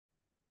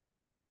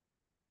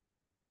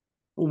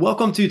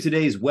Welcome to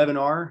today's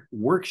webinar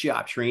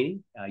workshop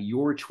training,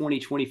 your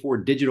 2024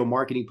 digital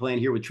marketing plan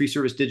here with Tree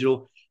Service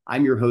Digital.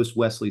 I'm your host,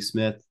 Wesley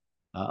Smith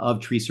of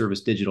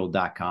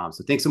treeservicedigital.com.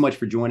 So thanks so much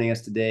for joining us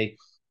today.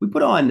 We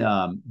put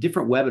on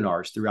different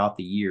webinars throughout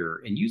the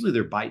year, and usually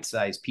they're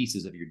bite-sized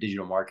pieces of your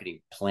digital marketing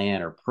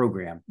plan or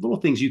program,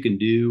 little things you can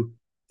do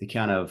to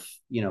kind of,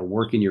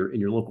 work in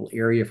your local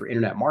area for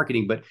internet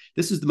marketing. But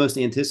this is the most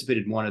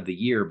anticipated one of the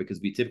year because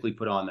we typically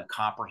put on the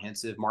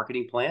comprehensive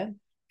marketing plan,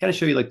 kind of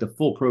show you like the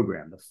full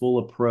program, the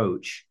full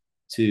approach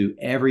to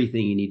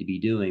everything you need to be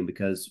doing.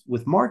 Because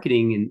with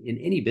marketing in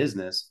any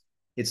business,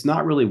 it's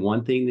not really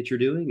one thing that you're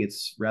doing.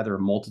 It's rather a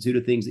multitude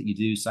of things that you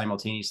do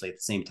simultaneously at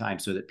the same time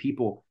so that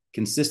people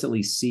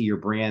consistently see your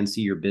brand,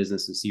 see your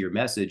business, and see your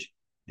message,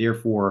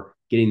 therefore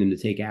getting them to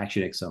take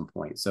action at some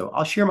point. So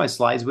I'll share my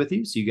slides with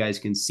you so you guys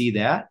can see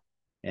that.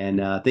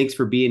 And thanks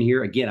for being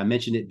here. Again, I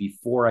mentioned it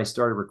before I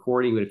started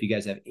recording, but if you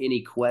guys have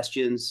any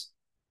questions,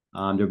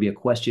 there'll be a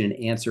question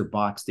and answer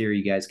box there.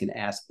 You guys can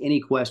ask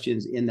any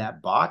questions in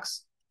that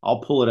box.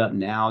 I'll pull it up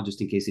now just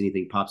in case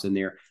anything pops in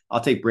there.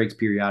 I'll take breaks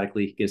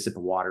periodically, get a sip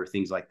of water,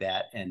 things like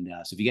that. And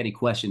so if you got any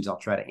questions, I'll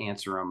try to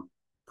answer them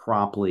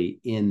promptly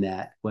in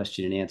that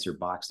question and answer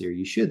box there.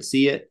 You should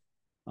see it.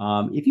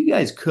 If you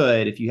guys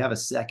could, if you have a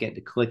second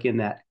to click in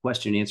that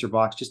question and answer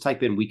box, just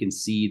type in, we can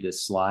see the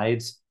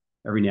slides.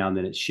 Every now and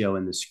then it's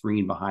showing the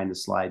screen behind the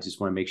slides.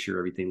 Just want to make sure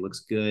everything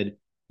looks good.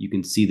 You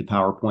can see the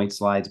PowerPoint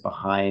slides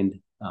behind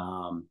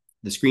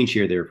the screen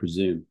share there for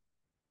Zoom.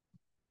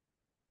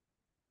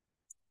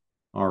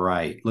 All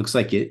right. Looks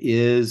like it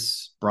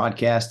is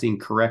broadcasting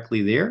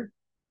correctly there.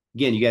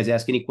 Again, you guys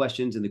ask any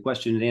questions in the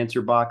question and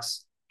answer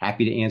box.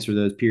 Happy to answer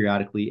those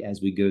periodically as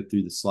we go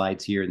through the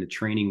slides here in the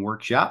training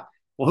workshop.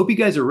 Well, hope you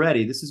guys are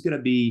ready. This is going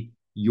to be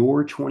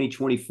your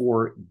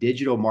 2024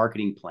 digital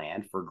marketing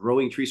plan for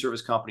growing tree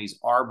service companies,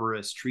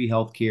 arborists, tree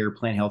healthcare,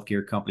 plant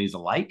healthcare companies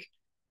alike.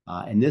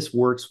 And this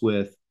works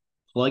with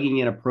plugging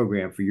in a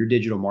program for your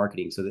digital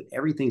marketing so that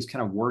everything's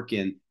kind of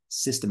working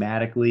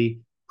systematically,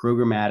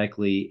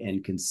 programmatically,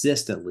 and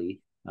consistently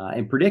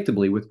and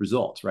predictably with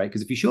results, right?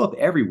 Because if you show up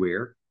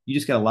everywhere, you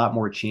just got a lot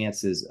more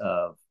chances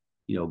of,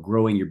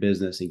 growing your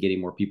business and getting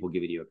more people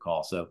giving you a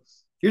call. So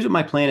here's what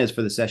my plan is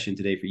for the session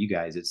today for you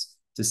guys. It's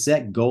to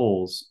set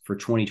goals for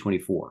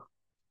 2024.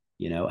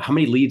 How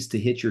many leads to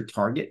hit your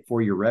target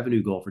for your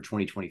revenue goal for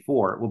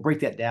 2024. We'll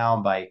break that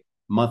down by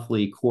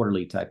monthly,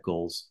 quarterly type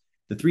goals.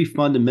 The 3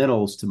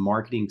 fundamentals to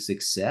marketing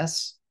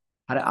success,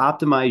 how to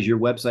optimize your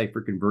website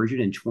for conversion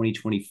in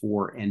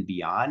 2024 and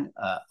beyond,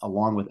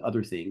 along with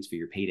other things for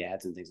your paid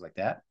ads and things like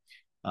that.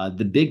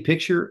 The big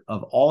picture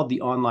of all of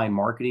the online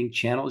marketing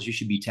channels you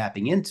should be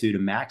tapping into to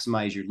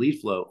maximize your lead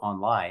flow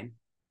online.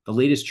 The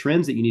latest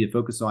trends that you need to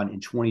focus on in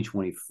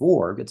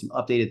 2024. Got some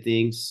updated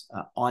things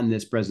on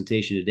this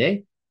presentation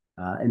today.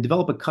 And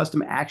develop a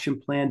custom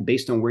action plan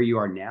based on where you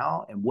are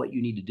now and what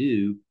you need to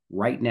do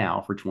right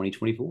now for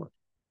 2024.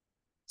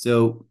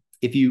 So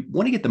if you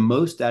want to get the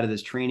most out of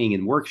this training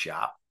and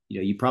workshop,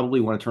 you probably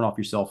want to turn off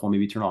your cell phone,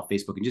 maybe turn off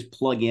Facebook and just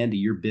plug into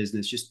your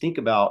business. Just think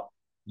about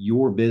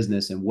your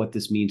business and what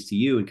this means to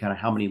you and kind of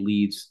how many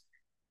leads,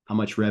 how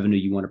much revenue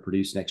you want to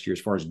produce next year as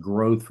far as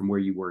growth from where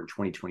you were in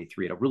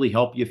 2023. It'll really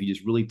help you if you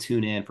just really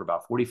tune in for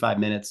about 45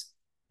 minutes.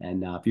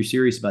 And if you're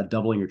serious about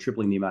doubling or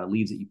tripling the amount of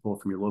leads that you pull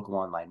from your local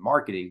online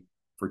marketing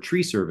for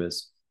tree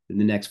service, then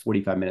the next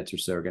 45 minutes or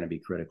so are going to be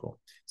critical.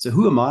 So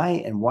who am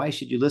I and why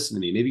should you listen to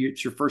me? Maybe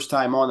it's your first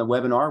time on the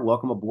webinar.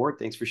 Welcome aboard.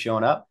 Thanks for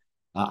showing up.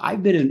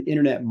 I've been in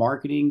internet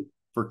marketing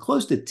for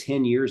close to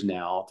 10 years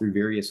now through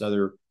various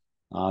other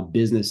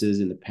businesses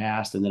in the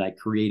past. And then I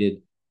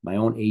created my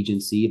own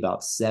agency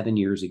about 7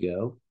 years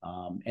ago,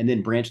 and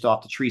then branched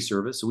off to tree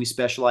service. So we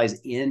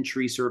specialize in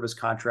tree service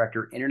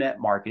contractor internet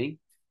marketing.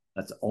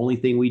 That's the only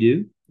thing we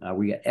do.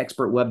 We got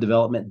expert web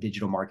development,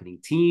 digital marketing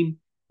team,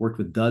 worked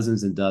with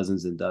dozens and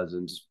dozens and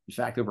dozens, in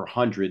fact, over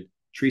 100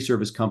 tree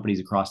service companies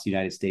across the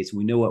United States. And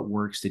we know what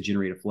works to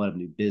generate a flood of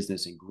new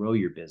business and grow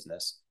your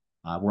business.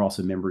 We're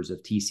also members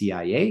of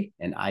TCIA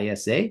and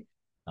ISA.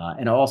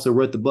 And I also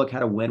wrote the book, How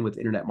to Win with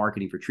Internet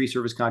Marketing for Tree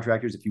Service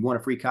Contractors. If you want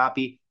a free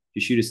copy,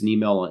 just shoot us an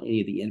email on any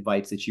of the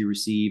invites that you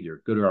received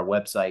or go to our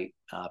website,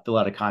 fill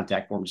out a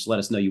contact form. Just let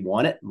us know you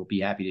want it, and we'll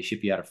be happy to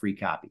ship you out a free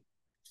copy.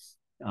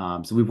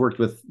 So we've worked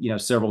with,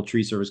 several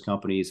tree service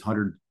companies,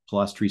 100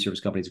 plus tree service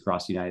companies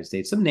across the United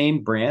States. Some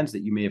name brands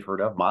that you may have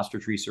heard of, Monster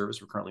Tree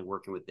Service. We're currently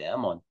working with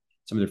them on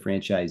some of their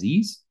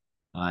franchisees.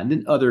 And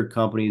then other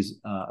companies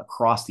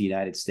across the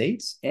United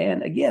States.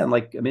 And again,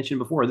 like I mentioned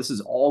before, this is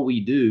all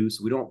we do.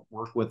 So we don't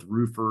work with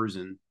roofers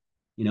and,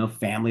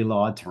 family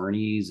law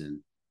attorneys and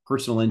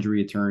personal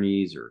injury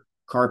attorneys or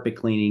carpet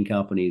cleaning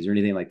companies or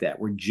anything like that.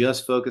 We're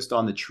just focused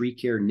on the tree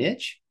care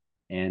niche.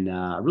 And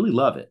I really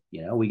love it.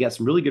 We got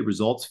some really good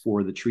results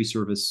for the tree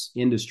service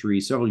industry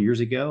several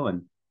years ago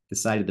and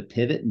decided to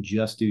pivot and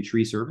just do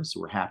tree service. So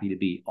we're happy to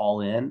be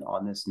all in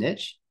on this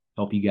niche,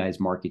 help you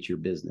guys market your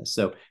business.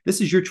 So this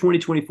is your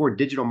 2024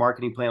 digital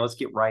marketing plan. Let's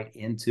get right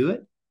into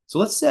it. So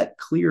let's set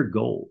clear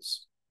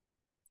goals.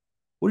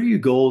 What are your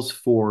goals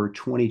for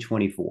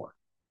 2024?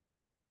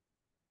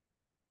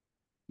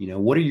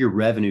 What are your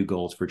revenue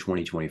goals for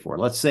 2024?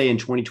 Let's say in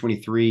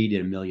 2023, you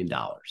did $1 million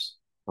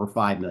or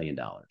 $5 million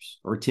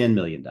or $10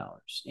 million,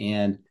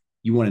 and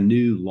you want a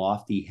new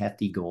lofty,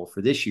 hefty goal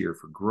for this year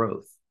for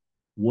growth.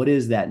 What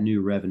is that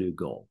new revenue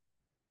goal?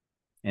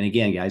 And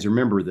again, guys,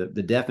 remember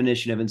the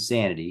definition of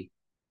insanity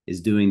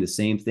is doing the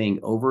same thing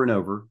over and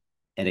over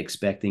and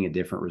expecting a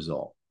different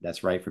result.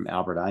 That's right from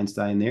Albert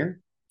Einstein there.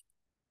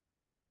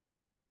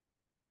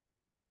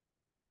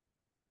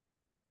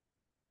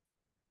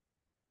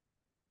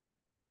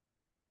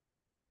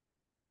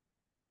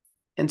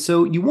 And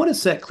so you want to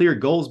set clear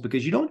goals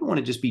because you don't want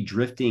to just be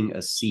drifting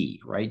a sea,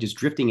 right? Just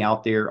drifting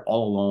out there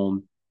all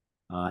alone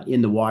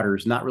in the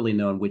waters, not really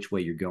knowing which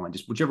way you're going.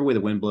 Just whichever way the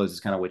wind blows is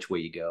kind of which way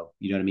you go.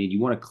 You know what I mean? You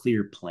want a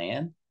clear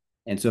plan.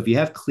 And so if you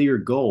have clear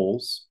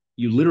goals,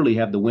 you literally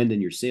have the wind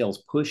in your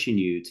sails pushing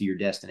you to your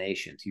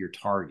destination, to your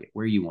target,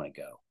 where you want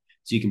to go.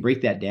 So you can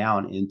break that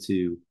down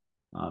into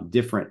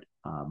different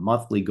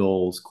monthly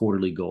goals,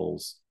 quarterly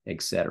goals,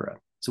 etc.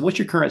 So what's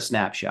your current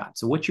snapshot?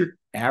 So what's your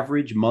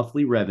average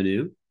monthly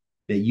revenue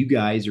that you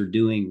guys are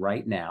doing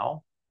right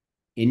now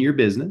in your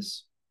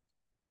business?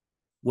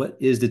 What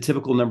is the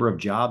typical number of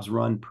jobs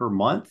run per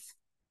month?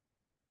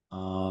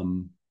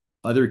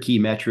 Other key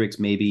metrics,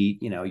 maybe,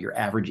 your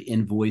average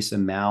invoice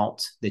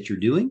amount that you're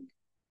doing,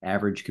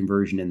 average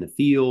conversion in the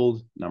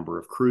field, number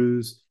of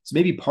crews. So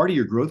maybe part of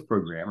your growth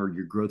program or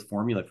your growth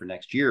formula for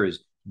next year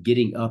is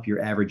getting up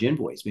your average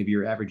invoice. Maybe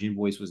your average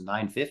invoice was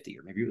 $950,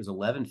 or maybe it was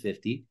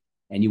 $1150,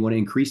 and you want to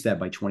increase that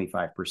by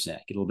 25%, get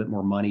a little bit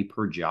more money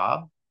per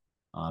job.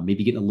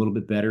 Maybe getting a little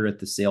bit better at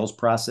the sales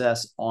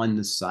process on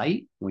the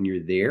site when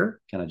you're there,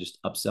 kind of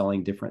just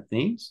upselling different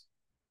things.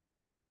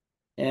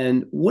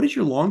 And what is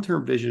your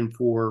long-term vision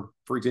for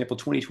example,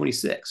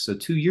 2026? So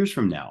 2 years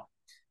from now,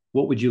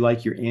 what would you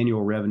like your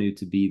annual revenue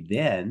to be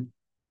then?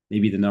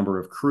 Maybe the number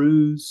of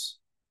crews,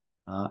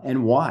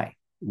 and why?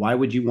 Why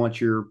would you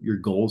want your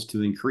goals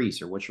to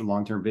increase, or what's your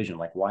long-term vision?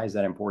 Like, why is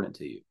that important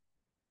to you?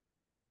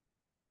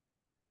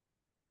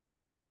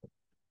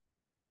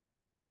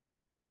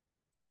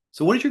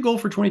 So what is your goal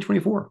for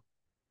 2024?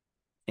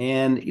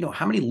 And,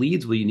 how many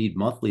leads will you need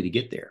monthly to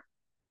get there?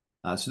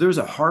 So there was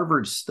a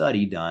Harvard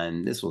study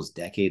done. This was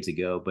decades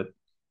ago, but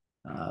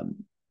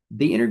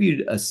they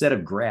interviewed a set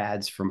of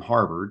grads from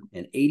Harvard,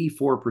 and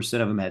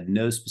 84% of them had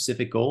no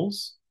specific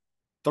goals.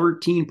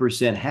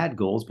 13% had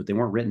goals, but they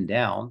weren't written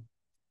down.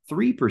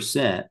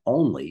 3%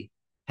 only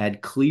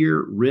had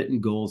clear written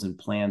goals and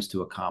plans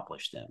to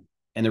accomplish them.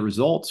 And the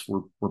results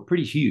were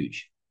pretty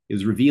huge. It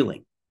was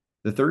revealing.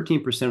 The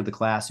 13% of the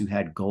class who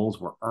had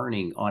goals were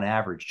earning on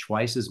average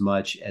twice as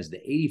much as the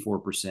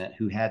 84%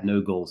 who had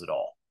no goals at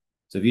all.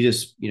 So if you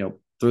just,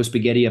 throw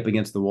spaghetti up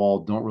against the wall,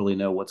 don't really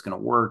know what's going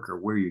to work or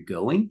where you're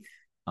going,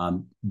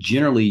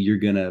 generally you're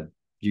gonna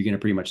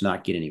pretty much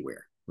not get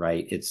anywhere,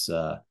 right? It's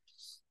and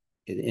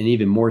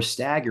even more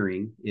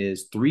staggering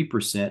is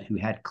 3% who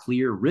had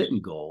clear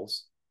written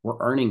goals were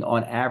earning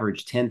on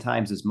average 10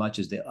 times as much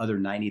as the other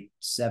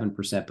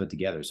 97% put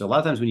together. So a lot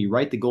of times when you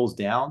write the goals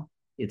down,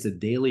 it's a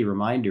daily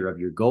reminder of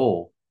your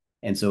goal.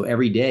 And so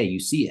every day you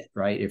see it,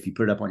 right? If you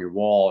put it up on your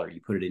wall or you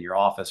put it in your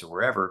office or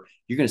wherever,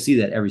 you're going to see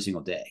that every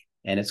single day.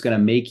 And it's going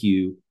to make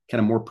you kind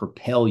of more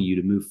propel you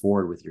to move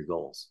forward with your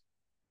goals.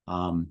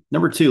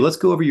 Number 2, let's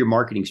go over your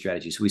marketing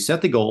strategy. So we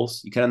set the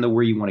goals. You kind of know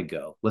where you want to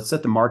go. Let's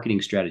set the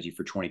marketing strategy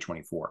for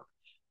 2024.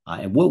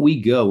 And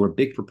we're a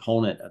big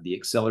proponent of the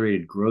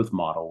accelerated growth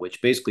model,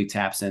 which basically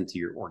taps into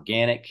your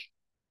organic,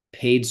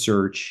 paid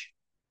search,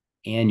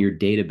 and your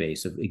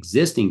database of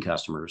existing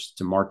customers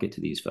to market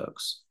to these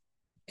folks.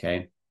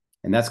 Okay.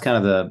 And that's kind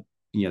of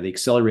the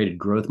accelerated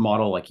growth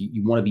model. Like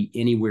you want to be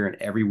anywhere and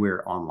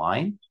everywhere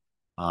online.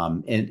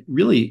 And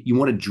really you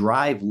want to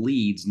drive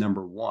leads,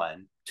 number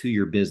 1, to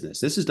your business.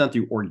 This is done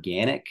through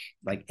organic,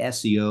 like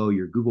SEO,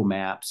 your Google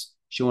Maps,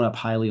 showing up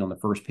highly on the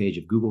first page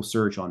of Google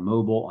search, on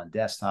mobile, on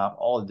desktop,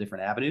 all the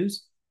different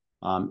avenues.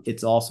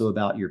 It's also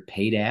about your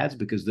paid ads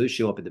because those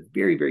show up at the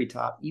very, very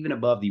top, even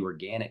above the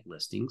organic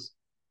listings.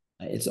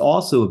 It's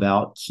also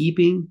about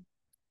keeping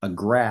a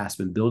grasp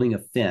and building a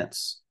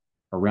fence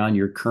around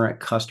your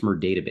current customer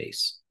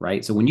database,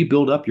 right? So when you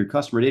build up your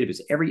customer database,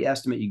 every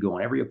estimate you go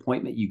on, every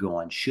appointment you go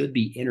on should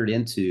be entered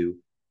into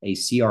a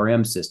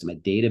CRM system, a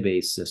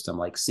database system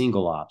like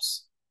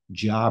SingleOps,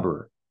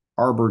 Jobber,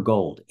 Arbor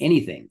Gold,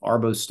 anything,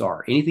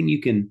 Arbostar, anything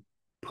you can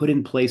put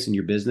in place in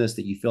your business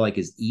that you feel like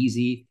is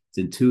easy, it's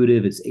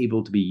intuitive, it's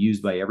able to be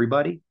used by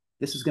everybody.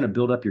 This is going to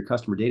build up your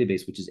customer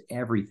database, which is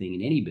everything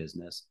in any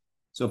business.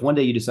 So if one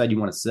day you decide you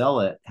want to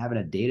sell it, having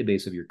a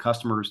database of your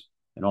customers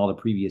and all the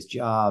previous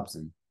jobs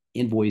and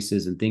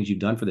invoices and things you've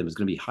done for them is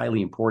going to be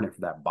highly important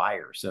for that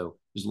buyer. So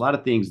there's a lot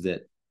of things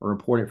that are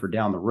important for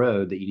down the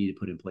road that you need to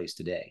put in place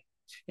today.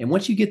 And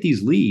once you get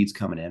these leads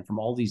coming in from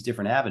all these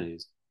different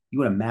avenues, you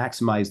want to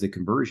maximize the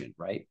conversion,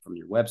 right? From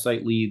your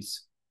website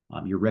leads,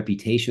 your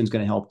reputation is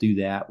going to help do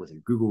that with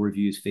your Google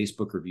reviews,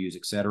 Facebook reviews,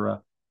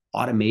 etc.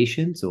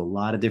 Automation, so a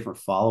lot of different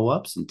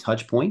follow-ups and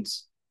touch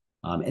points.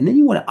 And then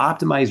you want to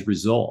optimize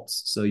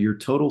results. So your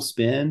total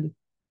spend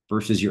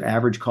versus your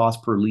average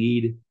cost per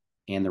lead,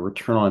 and the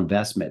return on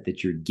investment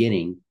that you're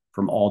getting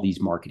from all these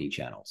marketing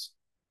channels.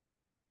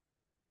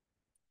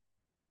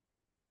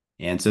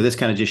 And so this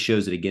kind of just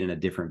shows it again in a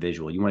different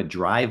visual. You want to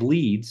drive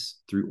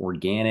leads through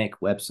organic,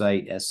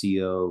 website,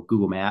 SEO,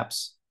 Google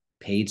Maps,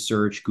 paid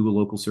search, Google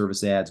local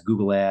service ads,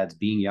 Google ads,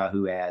 Bing,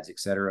 Yahoo ads,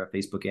 etc.,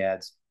 Facebook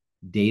ads,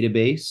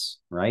 database,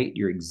 right?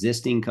 Your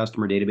existing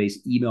customer database,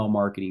 email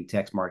marketing,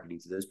 text marketing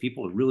to those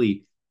people to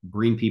really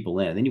bring people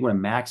in. And then you want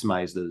to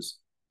maximize those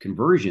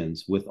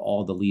conversions with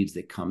all the leads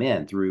that come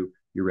in through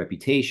your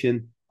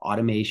reputation,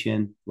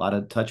 automation, a lot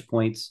of touch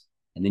points,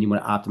 and then you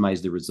want to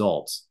optimize the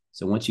results.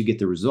 So once you get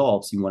the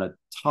results, you want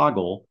to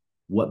toggle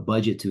what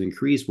budget to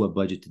increase, what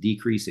budget to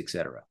decrease,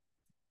 etc.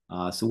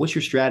 So what's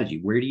your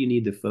strategy? Where do you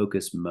need to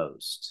focus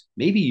most?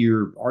 Maybe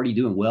you're already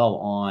doing well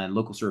on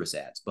local service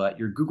ads, but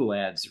your Google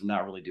ads are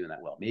not really doing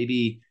that well.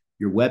 Maybe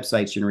your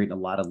website's generating a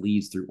lot of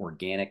leads through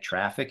organic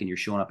traffic and you're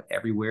showing up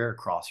everywhere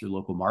across your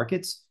local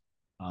markets,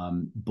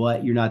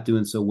 but you're not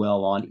doing so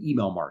well on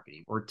email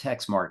marketing or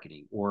text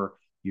marketing, or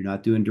you're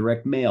not doing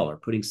direct mail or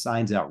putting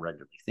signs out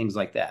regularly, things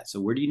like that. So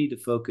where do you need to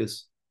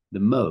focus the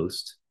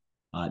most?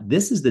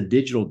 This is the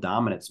digital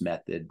dominance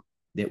method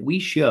that we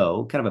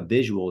show, kind of a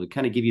visual to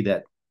kind of give you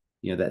that,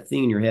 that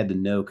thing in your head to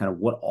know kind of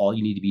what all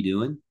you need to be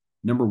doing.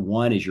 Number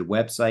one is your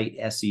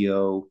website,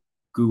 SEO,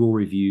 Google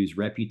reviews,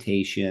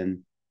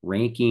 reputation,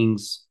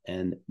 rankings,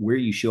 and where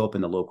you show up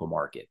in the local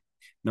market.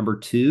 Number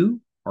two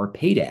are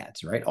paid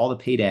ads, right? All the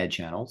paid ad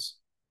channels.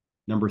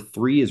 Number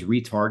three is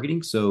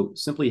retargeting. So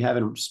simply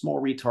having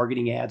small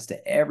retargeting ads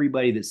to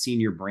everybody that's seen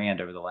your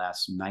brand over the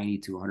last 90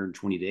 to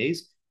 120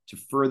 days to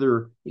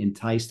further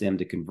entice them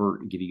to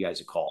convert and give you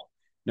guys a call.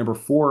 Number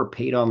four,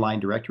 paid online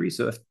directory.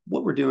 So if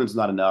what we're doing is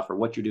not enough, or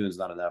what you're doing is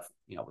not enough,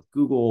 with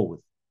Google, with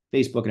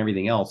Facebook and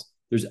everything else,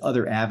 there's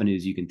other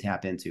avenues you can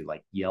tap into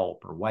like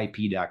Yelp or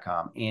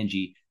YP.com,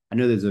 Angie. I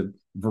know there's a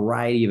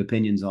variety of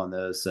opinions on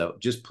those. So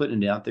just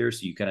putting it out there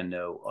so you kind of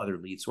know other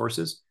lead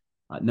sources.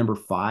 Number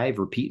five,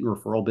 repeat and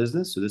referral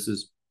business. So this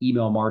is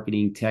email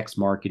marketing, text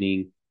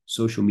marketing,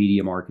 social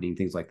media marketing,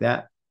 things like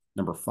that.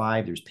 Number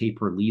five, there's pay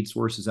per lead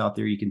sources out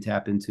there you can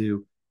tap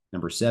into.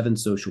 Number seven,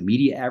 social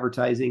media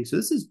advertising. So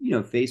this is,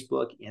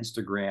 Facebook,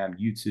 Instagram,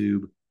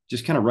 YouTube,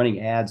 just kind of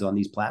running ads on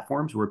these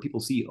platforms where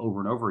people see over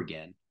and over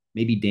again,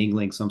 maybe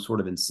dangling some sort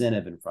of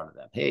incentive in front of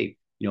them. Hey,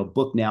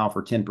 book now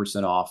for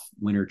 10% off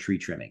winter tree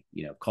trimming,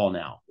 call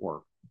now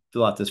or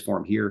fill out this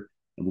form here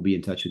and we'll be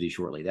in touch with you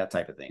shortly, that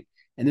type of thing.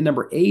 And then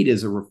number eight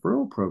is a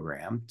referral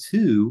program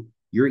to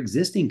your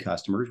existing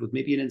customers with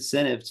maybe an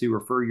incentive to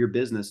refer your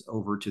business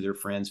over to their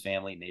friends,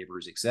 family,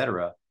 neighbors,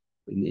 etc.,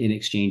 in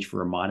exchange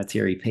for a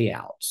monetary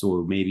payout.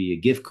 So maybe a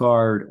gift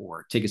card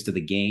or tickets to the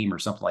game or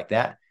something like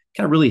that.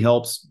 Kind of really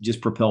helps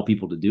just propel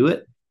people to do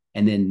it.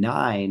 And then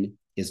nine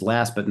is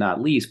last but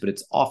not least, but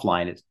it's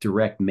offline. It's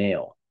direct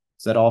mail.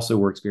 So that also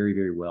works very,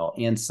 very well.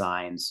 And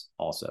signs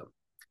also.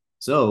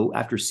 So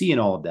after seeing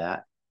all of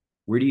that,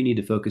 where do you need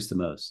to focus the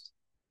most?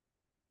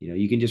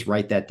 You can just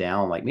write that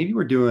down. Like maybe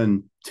we're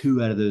doing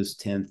 2 out of those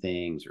 10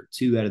 things or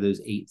 2 out of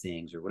those 8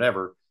 things or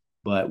whatever,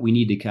 but we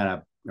need to kind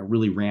of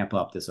really ramp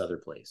up this other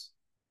place.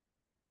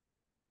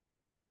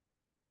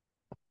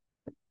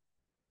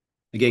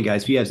 Again,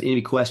 guys, if you have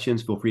any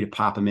questions, feel free to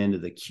pop them into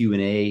the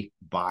Q&A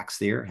box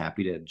there.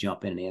 Happy to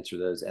jump in and answer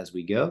those as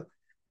we go.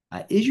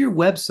 Is your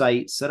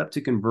website set up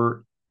to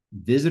convert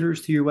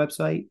visitors to your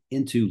website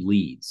into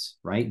leads,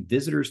 right?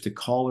 Visitors to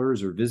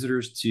callers or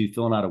visitors to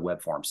filling out a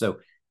web form. So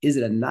is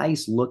it a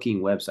nice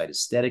looking website,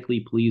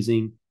 aesthetically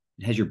pleasing?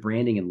 It has your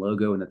branding and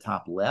logo in the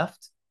top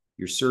left,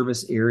 your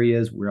service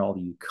areas where all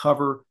you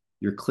cover,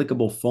 your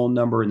clickable phone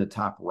number in the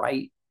top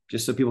right,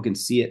 just so people can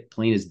see it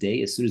plain as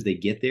day as soon as they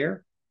get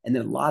there. And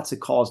then lots of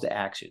calls to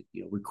action,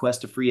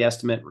 request a free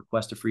estimate,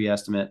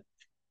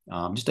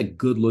 just a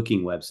good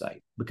looking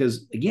website.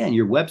 Because again,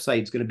 your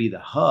website is going to be the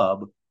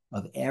hub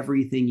of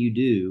everything you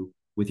do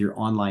with your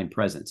online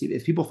presence.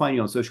 If people find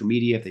you on social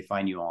media, if they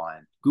find you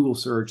on Google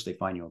search, they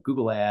find you on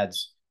Google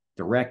ads,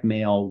 direct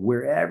mail,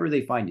 wherever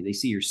they find you, they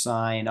see your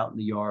sign out in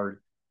the yard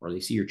or they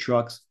see your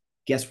trucks,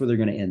 guess where they're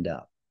going to end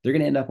up? They're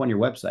going to end up on your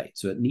website.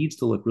 So it needs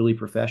to look really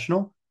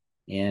professional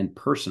and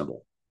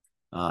personable.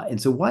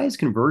 And so why is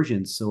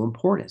conversion so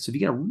important? So if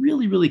you got a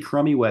really, really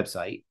crummy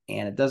website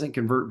and it doesn't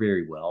convert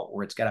very well,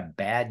 or it's got a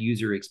bad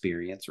user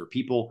experience, or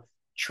people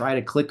try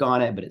to click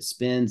on it, but it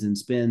spins and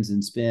spins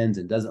and spins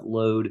and doesn't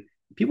load,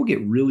 people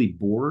get really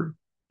bored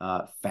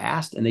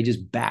fast and they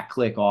just back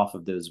click off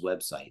of those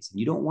websites. And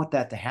you don't want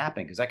that to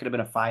happen because that could have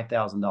been a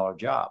 $5,000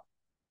 job.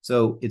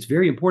 So it's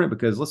very important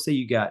because let's say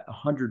you got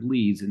 100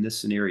 leads in this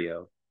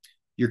scenario.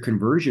 Your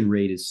conversion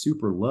rate is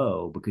super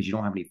low because you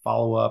don't have any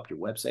follow-up. Your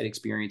website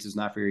experience is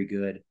not very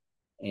good.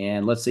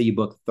 And let's say you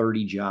book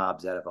 30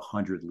 jobs out of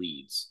 100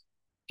 leads.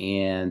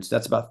 And so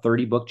that's about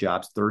 30 book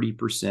jobs,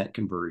 30%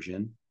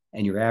 conversion.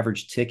 And your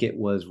average ticket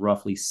was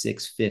roughly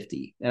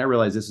 $650. And I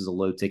realize this is a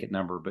low ticket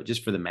number, but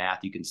just for the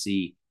math, you can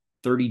see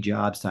 30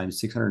 jobs times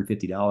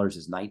 $650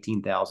 is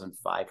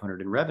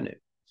 $19,500 in revenue.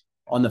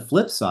 On the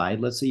flip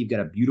side, let's say you've got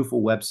a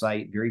beautiful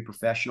website, very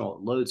professional,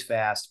 it loads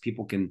fast,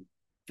 people can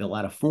fill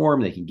out a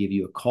form. They can give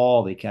you a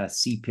call. They kind of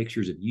see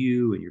pictures of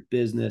you and your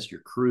business,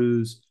 your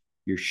cruise,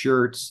 your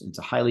shirts. It's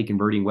a highly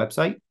converting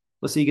website.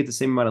 Let's say you get the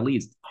same amount of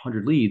leads,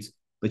 100 leads,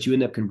 but you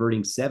end up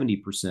converting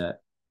 70%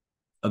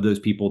 of those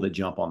people that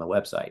jump on the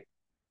website.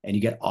 And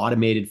you get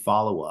automated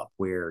follow-up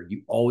where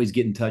you always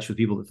get in touch with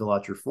people that fill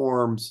out your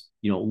forms.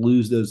 You don't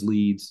lose those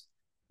leads.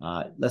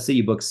 Let's say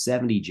you book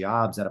 70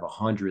 jobs out of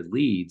 100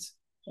 leads,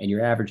 and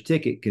your average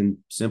ticket can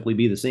simply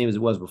be the same as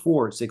it was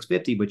before at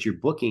 $650, but you're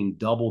booking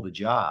double the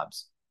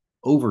jobs,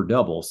 over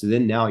double. So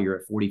then now you're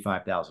at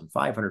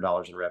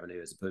 $45,500 in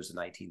revenue as opposed to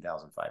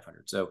 $19,500.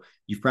 So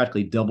you've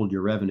practically doubled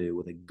your revenue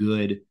with a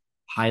good,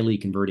 highly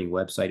converting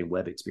website and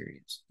web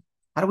experience.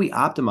 How do we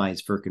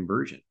optimize for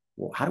conversion?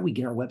 Well, how do we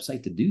get our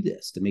website to do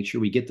this to make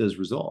sure we get those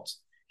results?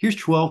 Here's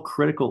 12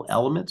 critical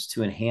elements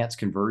to enhance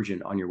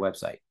conversion on your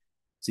website.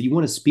 So you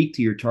want to speak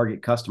to your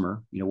target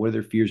customer. What are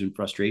their fears and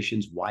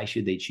frustrations? Why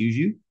should they choose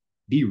you?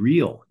 Be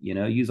real.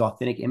 Use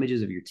authentic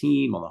images of your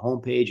team on the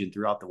homepage and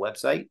throughout the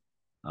website.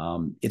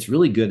 It's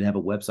really good to have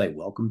a website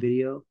welcome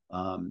video.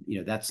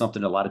 That's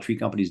something a lot of tree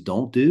companies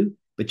don't do,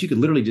 but you could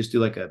literally just do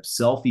like a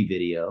selfie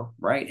video,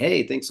 right?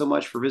 Hey, thanks so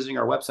much for visiting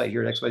our website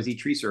here at XYZ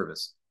Tree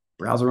Service.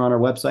 Browse around our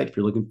website if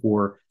you're looking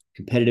for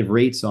competitive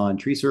rates on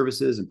tree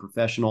services and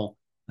professional.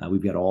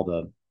 We've got all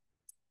the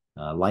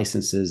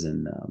licenses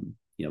and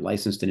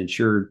licensed and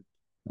insured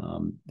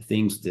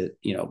things that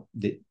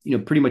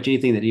pretty much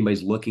anything that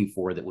anybody's looking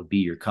for that would be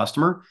your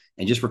customer,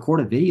 and just record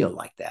a video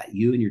like that,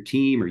 you and your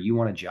team, or you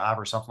want a job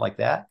or something like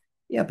that.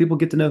 Yeah, people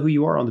get to know who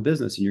you are on the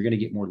business, and you're going to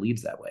get more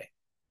leads that way.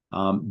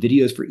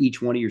 Videos for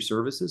each one of your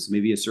services,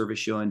 maybe a service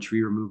showing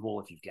tree removal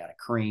if you've got a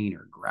crane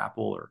or a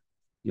grapple, or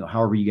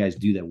however you guys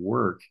do that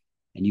work,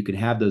 and you can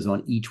have those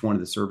on each one of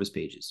the service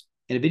pages.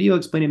 And a video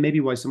explaining maybe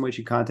why somebody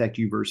should contact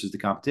you versus the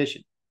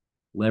competition.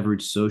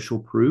 Leverage social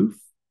proof.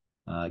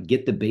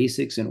 Get the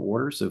basics in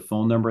order. So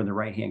phone number in the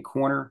right-hand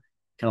corner,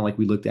 kind of like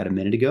we looked at a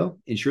minute ago.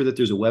 Ensure that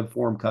there's a web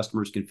form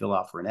customers can fill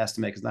out for an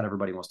estimate, because not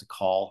everybody wants to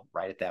call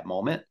right at that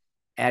moment.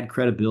 Add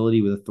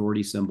credibility with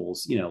authority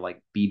symbols,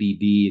 like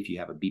BBB if you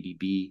have a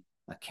BBB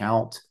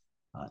account,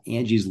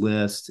 Angie's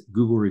List,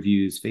 Google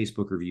reviews,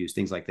 Facebook reviews,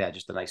 things like that.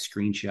 Just a nice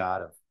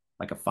screenshot of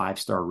like a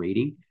 5-star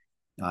rating.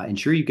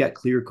 Ensure you've got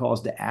clear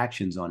calls to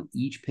actions on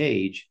each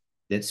page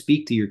that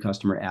speak to your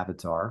customer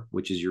avatar,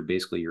 which is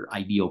basically your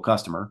ideal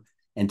customer,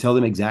 and tell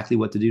them exactly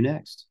what to do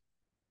next.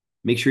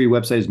 Make sure your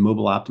website is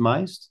mobile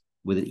optimized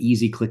with an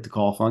easy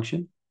click-to-call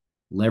function.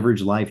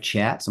 Leverage live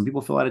chat. Some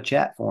people fill out a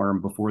chat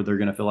form before they're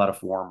going to fill out a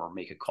form or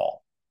make a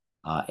call.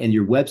 And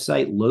your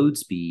website load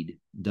speed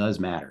does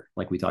matter,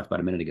 like we talked about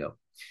a minute ago.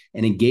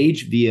 And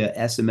engage via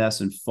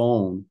SMS and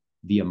phone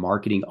via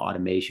marketing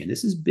automation.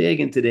 This is big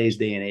in today's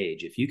day and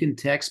age. If you can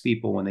text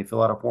people when they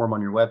fill out a form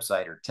on your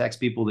website, or text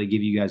people, they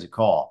give you guys a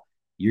call,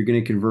 you're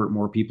going to convert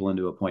more people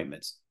into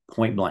appointments.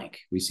 Point blank.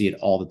 We see it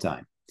all the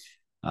time.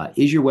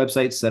 Is your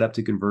website set up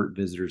to convert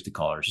visitors to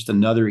callers? Just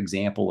another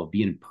example of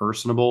being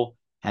personable,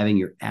 having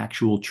your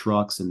actual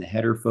trucks in the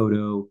header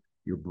photo,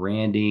 your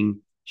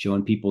branding,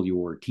 showing people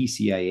your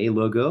TCIA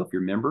logo if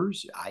you're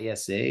members,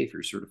 ISA if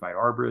you're a certified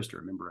arborist or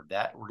a member of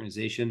that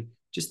organization.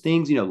 Just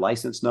things,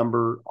 license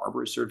number,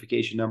 arborist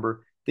certification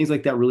number, things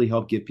like that really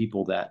help give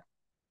people that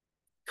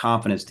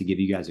confidence to give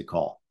you guys a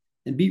call.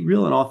 And be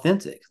real and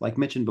authentic, like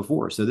mentioned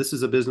before. So this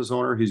is a business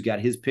owner who's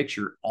got his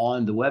picture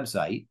on the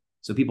website,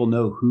 so people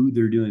know who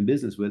they're doing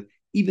business with,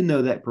 even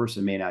though that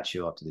person may not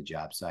show up to the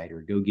job site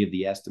or go give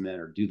the estimate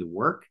or do the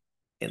work.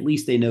 At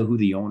least they know who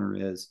the owner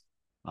is,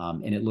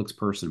 and it looks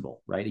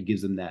personable, right? It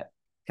gives them that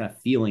kind of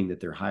feeling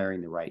that they're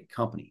hiring the right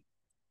company.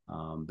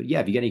 But yeah,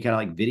 if you got any kind of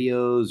like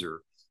videos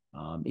or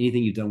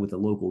anything you've done with the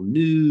local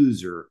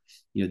news or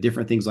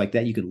different things like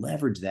that, you can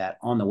leverage that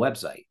on the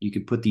website. You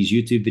can put these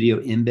YouTube video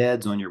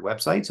embeds on your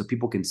website so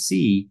people can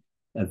see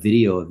a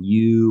video of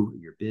you,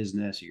 your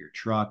business, or your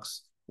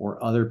trucks,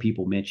 or other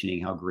people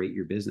mentioning how great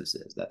your business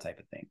is, that type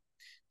of thing.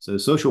 So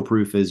social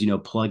proof is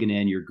plugging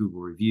in your Google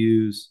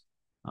reviews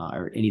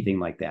or anything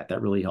like that.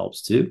 That really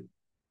helps too.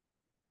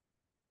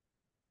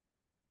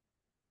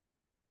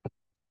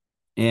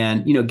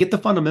 And get the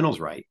fundamentals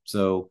right.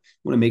 So you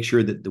want to make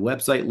sure that the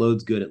website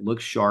loads good. It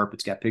looks sharp.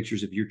 It's got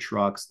pictures of your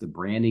trucks. The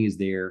branding is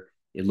there.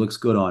 It looks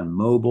good on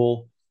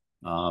mobile.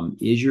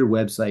 Is your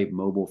website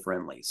mobile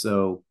friendly?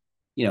 So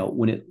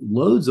when it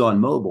loads on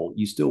mobile,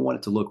 you still want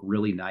it to look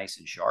really nice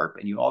and sharp.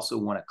 And you also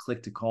want a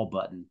click to call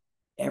button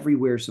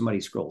everywhere somebody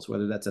scrolls,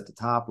 whether that's at the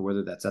top or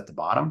whether that's at the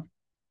bottom.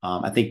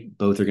 I think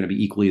both are going to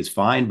be equally as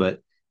fine,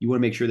 but you want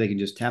to make sure they can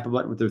just tap a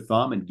button with their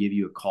thumb and give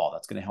you a call.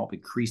 That's going to help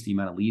increase the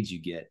amount of leads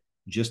you get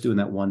just doing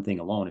that one thing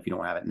alone if you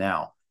don't have it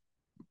now.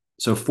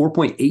 So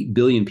 4.8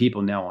 billion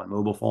people now on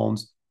mobile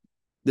phones.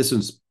 This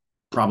one's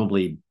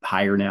probably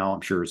higher now. I'm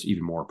sure it's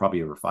even more,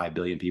 probably over 5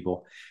 billion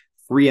people.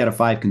 3 out of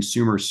 5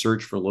 consumers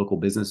search for local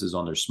businesses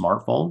on their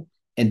smartphone,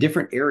 and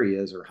different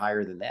areas are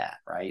higher than that,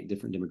 right?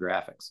 Different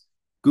demographics.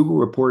 Google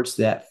reports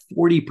that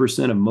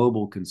 40% of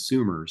mobile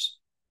consumers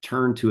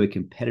turn to a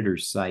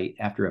competitor's site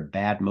after a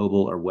bad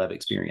mobile or web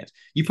experience.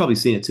 You've probably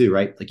seen it too,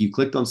 right? Like you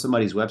clicked on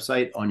somebody's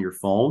website on your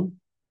phone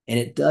and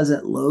it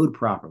doesn't load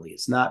properly.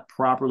 It's not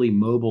properly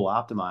mobile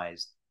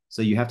optimized.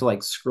 So you have to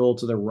like scroll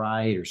to the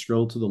right or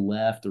scroll to the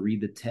left to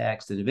read the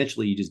text. And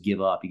eventually you just give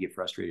up. You get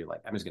frustrated. You're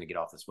like, I'm just going to get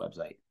off this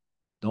website.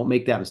 Don't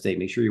make that mistake.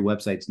 Make sure your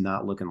website's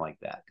not looking like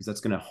that, because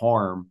that's going to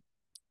harm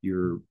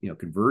your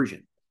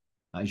conversion.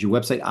 Is your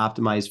website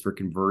optimized for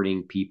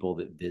converting people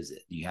that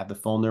visit? Do you have the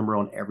phone number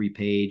on every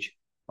page?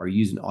 Are you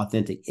using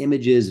authentic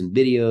images and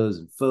videos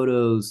and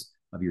photos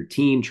of your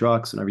team,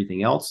 trucks, and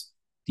everything else?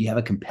 Do you have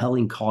a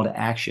compelling call to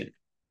action?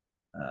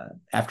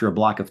 After a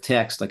block of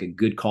text, like a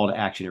good call to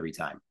action every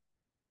time?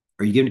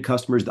 Are you giving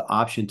customers the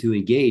option to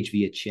engage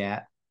via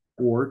chat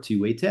or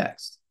two-way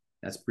text?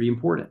 That's pretty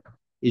important.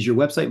 Is your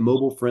website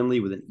mobile friendly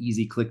with an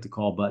easy click to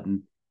call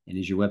button? And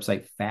is your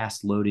website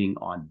fast loading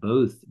on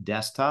both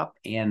desktop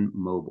and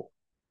mobile?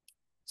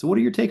 So what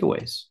are your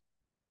takeaways?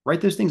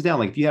 Write those things down.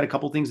 Like if you had a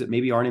couple things that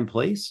maybe aren't in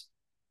place,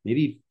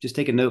 maybe just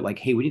take a note like,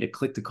 hey, we need a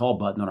click to call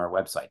button on our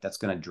website. That's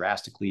going to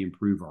drastically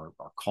improve our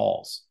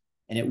calls.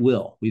 And it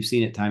will. We've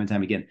seen it time and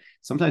time again.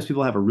 Sometimes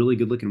people have a really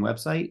good looking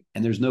website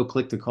and there's no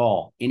click to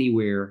call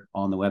anywhere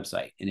on the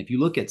website. And if you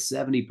look at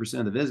 70%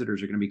 of the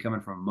visitors are going to be coming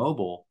from a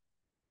mobile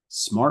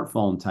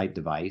smartphone type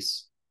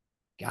device,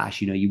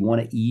 gosh, you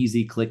want an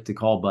easy click to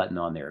call button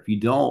on there. If you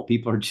don't,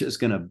 people are just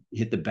going to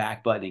hit the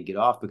back button and get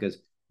off, because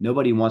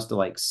nobody wants to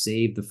like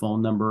save the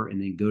phone number and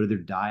then go to their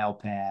dial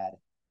pad,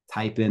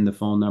 type in the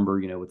phone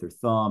number, with their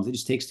thumbs. It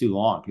just takes too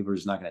long. People are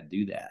just not going to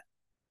do that.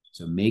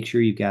 So make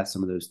sure you've got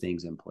some of those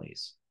things in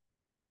place.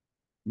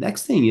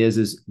 Next thing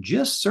is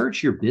just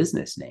search your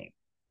business name.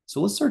 So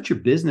let's search your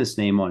business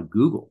name on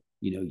Google,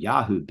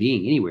 Yahoo,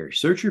 Bing, anywhere.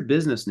 Search your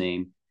business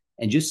name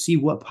and just see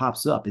what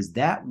pops up. Is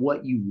that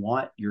what you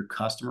want your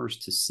customers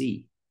to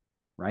see,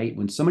 right?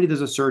 When somebody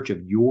does a search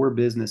of your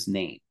business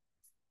name,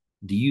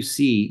 do you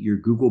see your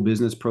Google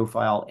business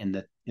profile in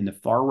the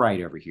far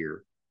right over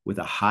here with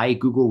a high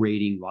Google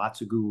rating,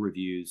 lots of Google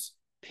reviews,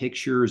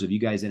 pictures of you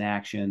guys in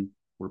action,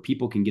 where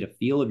people can get a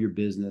feel of your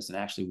business and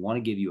actually want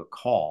to give you a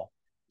call?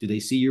 Do they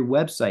see your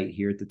website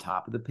here at the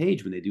top of the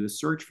page when they do a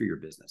search for your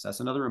business? That's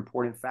another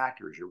important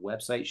factor, is your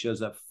website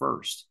shows up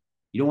first.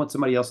 You don't want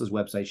somebody else's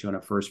website showing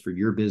up first for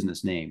your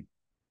business name.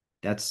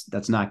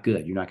 That's not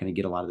good. You're not going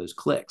to get a lot of those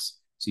clicks.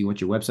 So you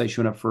want your website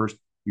showing up first,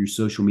 your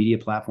social media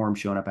platform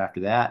showing up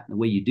after that. And the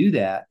way you do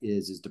that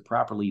is to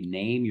properly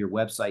name your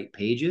website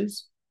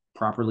pages,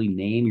 properly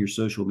name your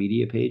social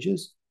media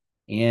pages,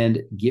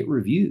 and get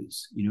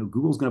reviews.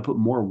 Google's going to put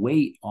more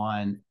weight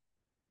on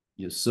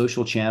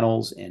social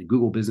channels and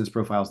Google business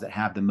profiles that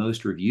have the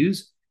most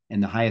reviews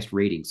and the highest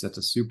ratings. That's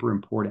a super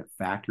important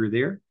factor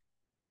there.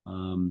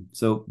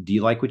 So do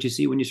you like what you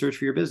see when you search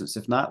for your business?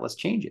 If not, let's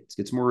change it. Let's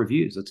get some more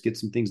reviews. Let's get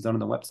some things done on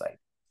the website.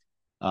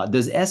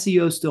 Does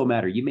SEO still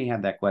matter? You may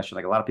have that question.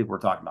 Like a lot of people are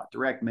talking about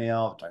direct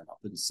mail, talking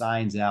about putting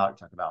signs out,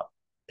 talking about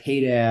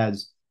paid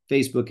ads,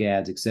 Facebook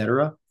ads,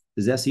 etc.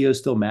 Does SEO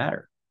still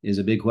matter? Is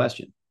a big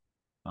question.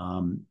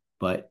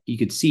 But you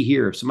could see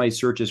here, if somebody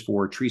searches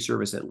for tree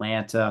service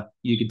Atlanta,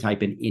 you can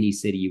type in any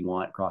city you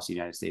want across the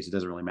United States. It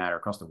doesn't really matter,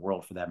 across the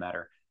world for that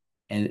matter.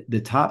 And the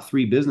top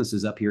 3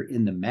 businesses up here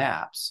in the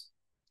maps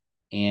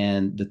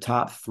and the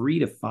top 3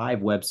 to 5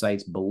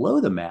 websites below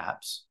the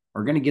maps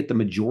are going to get the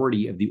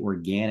majority of the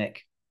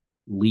organic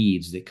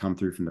leads that come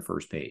through from the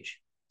first page.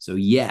 So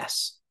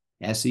yes,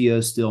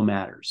 SEO still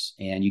matters,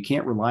 and you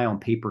can't rely on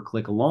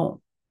pay-per-click alone.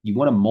 You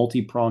want a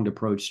multi-pronged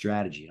approach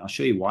strategy. And I'll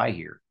show you why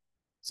here.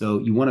 So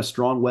you want a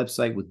strong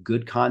website with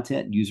good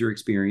content, user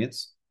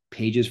experience,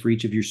 pages for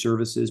each of your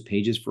services,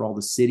 pages for all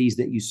the cities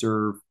that you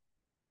serve,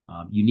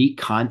 unique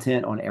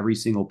content on every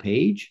single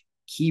page,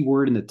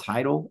 keyword in the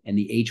title and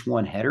the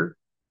H1 header,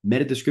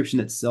 meta description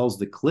that sells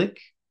the click,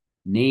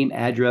 name,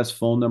 address,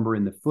 phone number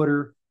in the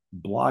footer,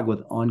 blog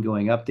with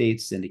ongoing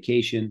updates,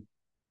 syndication,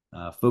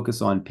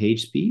 focus on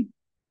page speed,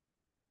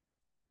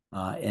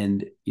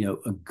 and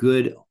a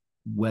good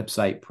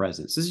website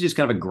presence. This is just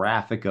kind of a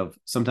graphic of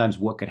sometimes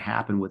what could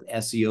happen with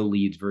SEO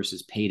leads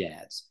versus paid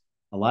ads.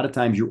 A lot of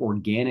times your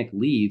organic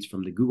leads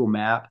from the Google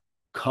map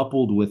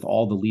coupled with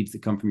all the leads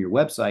that come from your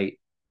website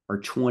are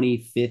 20,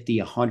 50,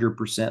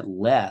 100%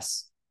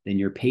 less than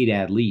your paid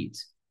ad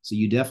leads. So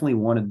you definitely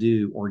want to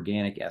do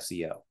organic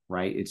SEO,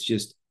 right?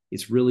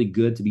 It's really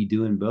good to be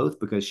doing both,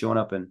 because showing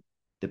up in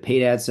the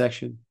paid ad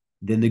section,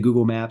 then the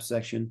Google Maps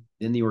section,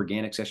 then the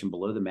organic section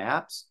below the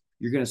maps,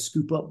 you're going to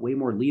scoop up way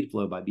more lead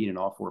flow by being in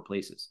all 4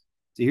 places.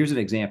 So here's an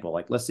example.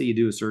 Like let's say you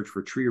do a search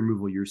for tree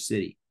removal your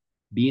city.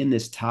 Being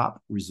this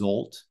top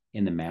result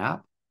in the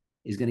map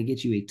is going to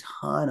get you a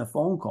ton of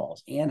phone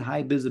calls and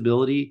high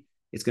visibility.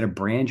 It's going to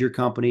brand your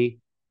company,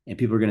 and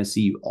people are going to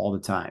see you all the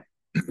time.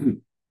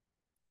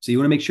 So you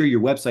want to make sure your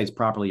website's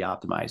properly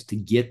optimized to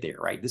get there,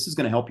 right? This is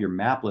going to help your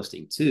map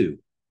listing too.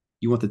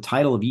 You want the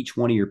title of each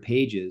one of your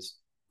pages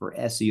for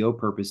SEO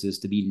purposes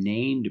to be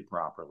named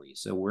properly.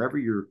 So wherever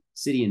your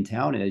city and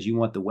town is, you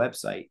want the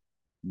website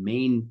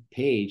main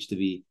page to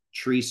be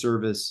tree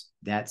service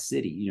that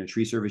city,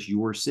 tree service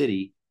your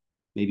city,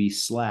 maybe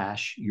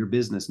 / your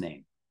business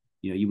name.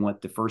 You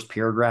want the first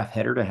paragraph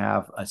header to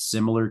have a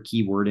similar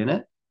keyword in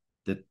it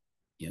that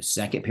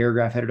Second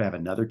paragraph header to have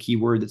another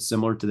keyword that's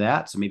similar to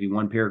that. So maybe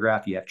one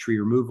paragraph, you have tree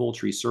removal,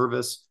 tree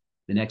service.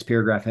 The next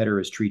paragraph header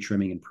is tree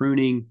trimming and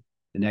pruning.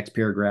 The next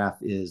paragraph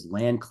is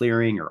land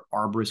clearing or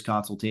arborist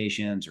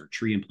consultations or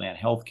tree and plant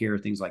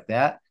healthcare, things like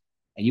that.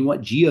 And you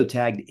want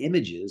geotagged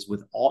images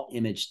with alt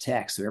image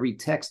text. So every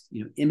text,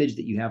 image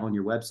that you have on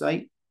your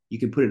website, you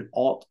can put an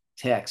alt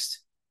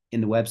text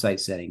in the website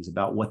settings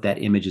about what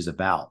that image is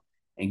about.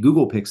 And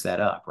Google picks that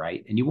up,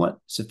 right? And you want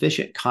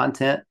sufficient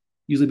content,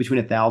 usually between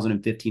 1,000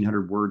 and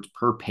 1,500 words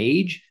per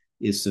page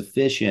is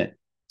sufficient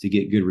to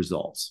get good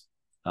results.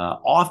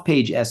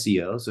 Off-page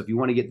SEO, so if you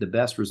want to get the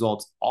best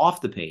results off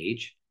the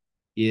page,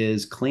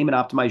 is claim and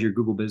optimize your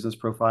Google business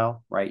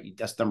profile, right?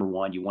 That's number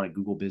one. You want a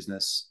Google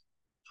business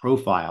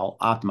profile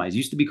optimized. It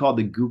used to be called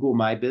the Google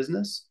My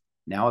Business.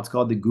 Now it's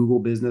called the Google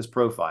Business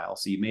Profile.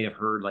 So you may have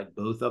heard like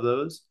both of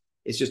those.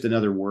 It's just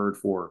another word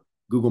for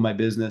Google My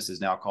Business is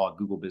now called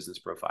Google Business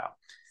Profile.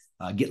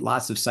 Get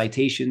lots of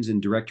citations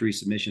and directory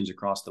submissions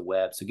across the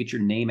web. So get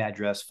your name,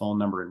 address, phone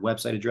number, and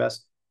website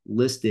address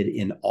listed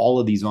in all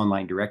of these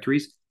online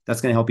directories.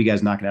 That's going to help you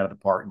guys knock it out of the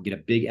park and get a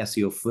big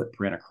SEO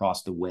footprint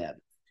across the web.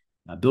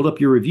 Build up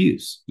your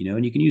reviews,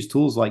 and you can use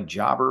tools like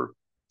Jobber,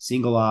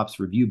 Single Ops,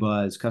 Review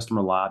Buzz,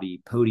 Customer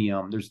Lobby,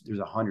 Podium. There's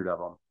 100 of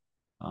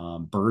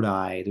them. Bird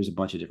Eye. There's a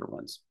bunch of different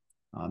ones.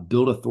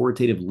 Build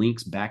authoritative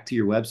links back to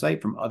your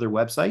website from other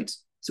websites.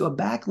 So a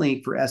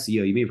backlink for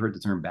SEO, you may have heard the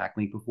term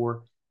backlink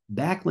before.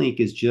 Backlink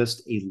is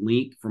just a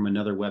link from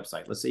another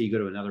website. Let's say you go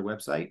to another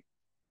website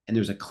and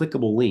there's a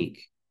clickable link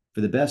for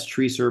the best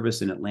tree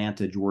service in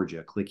Atlanta,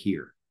 Georgia. Click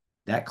here.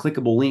 That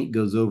clickable link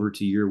goes over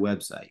to your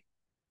website,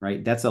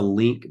 right? That's a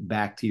link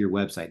back to your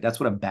website. That's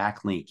what a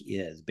backlink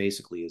is,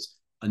 basically, is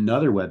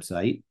another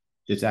website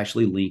that's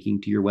actually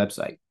linking to your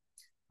website.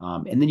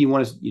 And then you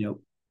want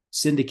to,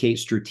 syndicate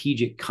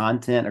strategic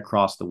content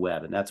across the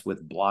web. And that's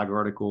with blog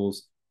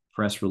articles,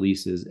 press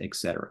releases,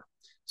 etc.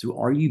 So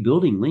are you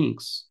building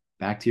links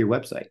back to your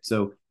website?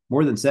 So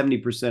more than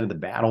 70% of the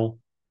battle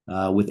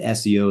with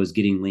SEO is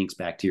getting links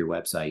back to your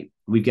website.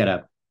 We've got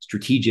a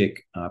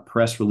strategic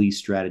press release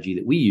strategy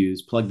that we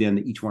use plugged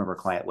into each one of our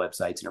client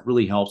websites. And it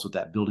really helps with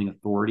that building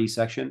authority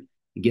section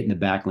and getting the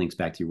backlinks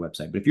back to your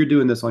website. But if you're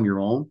doing this on your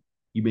own,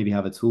 you maybe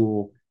have a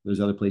tool. There's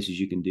other places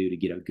you can do to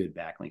get a good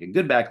backlink. A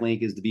good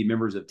backlink is to be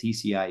members of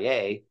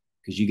TCIA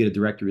because you get a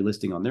directory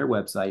listing on their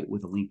website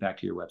with a link back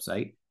to your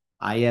website.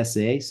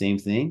 ISA, same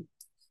thing,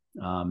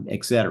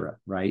 etc.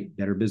 Right?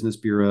 Better Business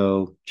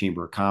Bureau,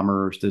 Chamber of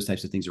Commerce, those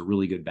types of things are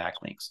really good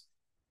backlinks.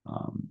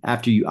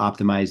 After you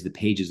optimize the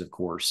pages, of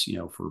course,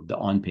 for the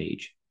on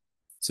page.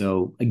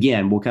 So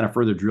again, we'll kind of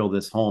further drill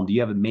this home. Do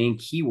you have a main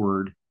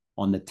keyword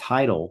on the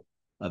title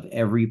of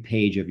every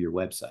page of your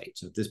website?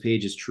 So if this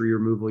page is tree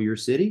removal your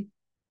city,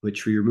 put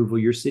tree removal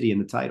your city in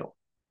the title.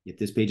 If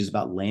this page is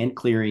about land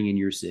clearing in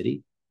your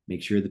city,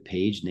 make sure the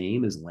page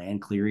name is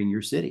land clearing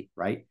your city,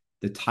 right?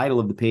 The title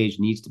of the page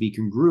needs to be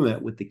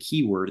congruent with the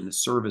keyword and the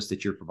service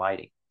that you're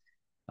providing.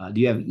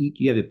 Do you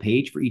have a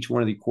page for each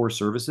one of the core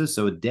services?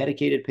 So a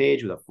dedicated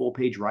page with a full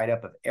page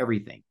write-up of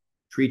everything: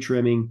 tree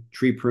trimming,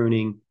 tree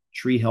pruning,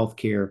 tree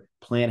healthcare,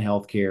 plant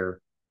healthcare,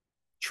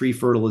 tree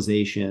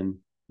fertilization,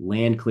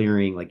 land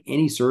clearing, like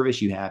any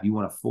service you have, you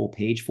want a full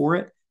page for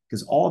it,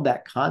 because all of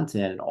that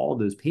content and all of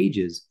those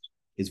pages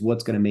is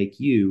what's going to make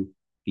you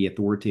the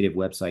authoritative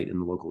website in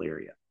the local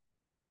area.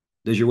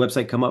 Does your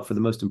website come up for the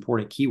most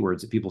important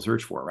keywords that people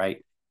search for,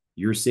 right?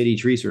 Your city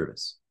tree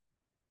service,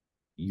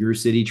 your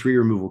city tree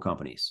removal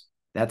companies,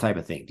 that type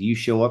of thing. Do you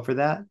show up for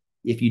that?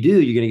 If you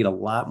do, you're going to get a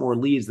lot more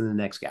leads than the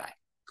next guy.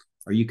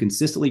 Are you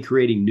consistently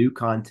creating new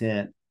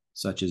content,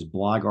 such as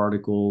blog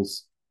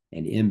articles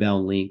and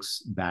inbound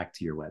links back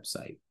to your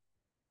website?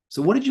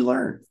 So what did you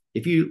learn?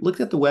 If you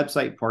looked at the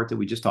website part that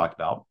we just talked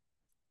about,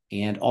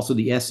 and also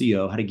the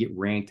SEO, how to get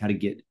ranked, how to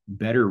get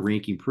better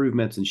rank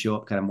improvements and show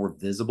up kind of more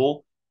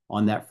visible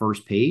on that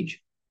first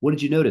page, what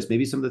did you notice?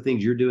 Maybe some of the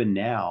things you're doing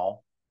now,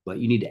 but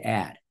you need to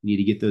add. You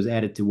need to get those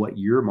added to what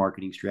your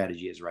marketing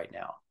strategy is right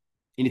now.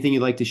 Anything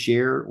you'd like to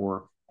share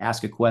or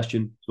ask a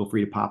question, feel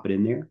free to pop it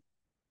in there.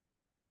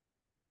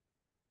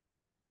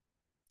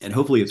 And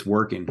hopefully it's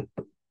working.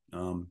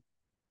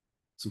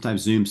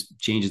 Sometimes Zoom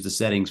changes the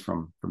settings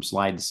from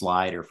slide to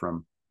slide or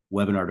from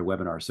webinar to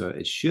webinar. So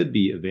it should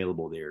be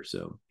available there. So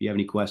if you have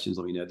any questions,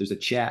 let me know. There's a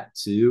chat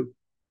too.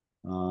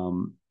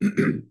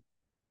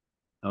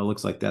 It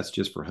looks like that's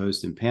just for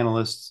hosts and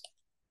panelists.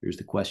 There's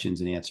the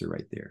questions and answer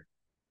right there.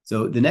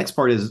 So the next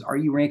part is, are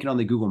you ranking on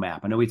the Google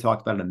map? I know we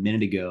talked about it a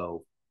minute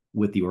ago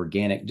with the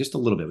organic, just a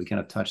little bit. We kind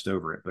of touched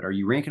over it, but are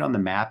you ranking on the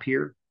map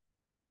here?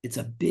 It's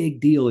a big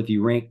deal if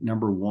you rank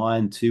number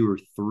 1, 2, or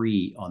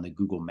 3 on the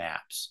Google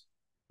Maps.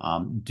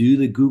 Do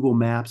the Google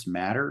Maps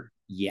matter?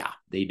 Yeah,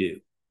 they do.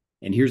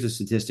 And here's the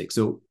statistic.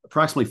 So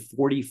approximately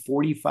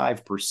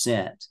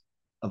 45%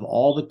 of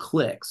all the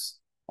clicks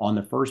on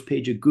the first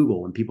page of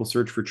Google when people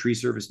search for tree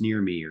service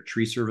near me or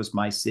tree service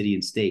my city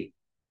and state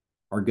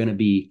are going to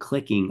be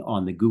clicking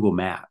on the Google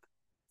map,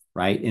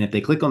 right? And if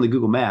they click on the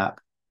Google map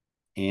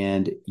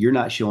and you're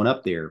not showing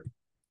up there,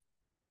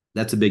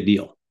 that's a big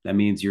deal. That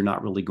means you're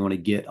not really going to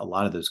get a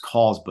lot of those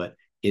calls, but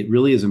it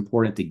really is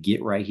important to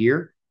get right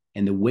here.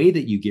 And the way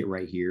that you get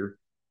right here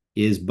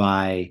is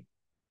by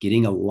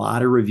getting a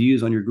lot of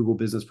reviews on your Google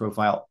business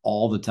profile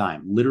all the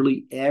time.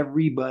 Literally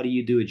everybody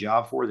you do a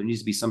job for, there needs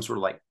to be some sort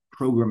of like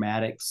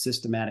programmatic,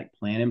 systematic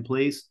plan in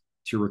place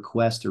to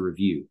request a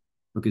review,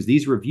 because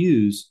these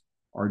reviews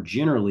are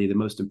generally the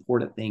most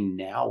important thing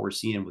now we're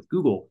seeing with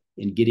Google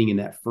in getting in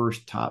that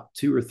first top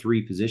 2 or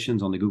 3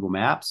 positions on the Google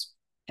Maps.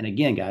 And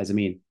again, guys, I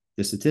mean,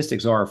 the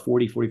statistics are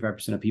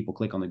 40-45% of people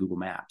click on the Google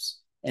Maps.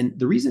 And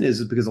the reason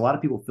is because a lot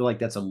of people feel like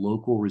that's a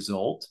local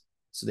result.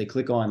 So they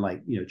click on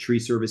like, tree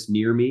service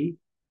near me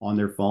on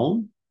their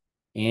phone,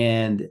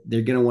 and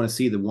they're going to want to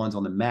see the ones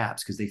on the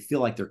maps because they feel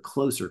like they're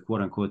closer,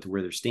 quote unquote, to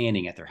where they're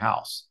standing at their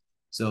house.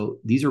 So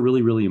these are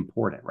really, really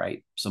important,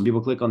 right? Some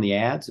people click on the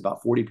ads.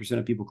 About 40%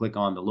 of people click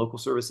on the local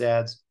service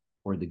ads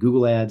or the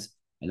Google ads.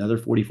 Another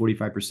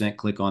 40-45%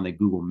 click on the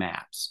Google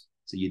Maps.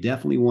 So you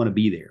definitely want to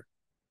be there.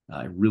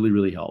 It really,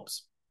 really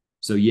helps.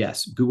 So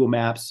yes, Google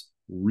Maps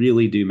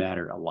really do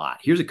matter a lot.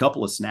 Here's a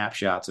couple of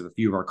snapshots of a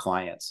few of our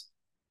clients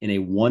in a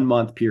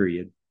 1-month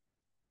period.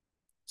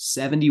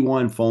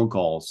 71 phone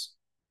calls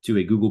to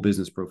a Google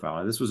business profile.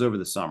 Now, this was over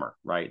the summer,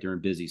 right? During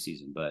busy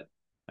season. But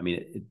I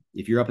mean,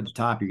 if you're up at the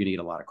top, you're going to get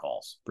a lot of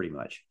calls, pretty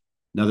much.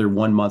 Another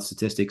 1-month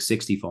statistic,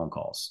 60 phone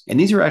calls. And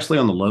these are actually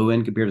on the low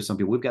end compared to some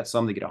people. We've got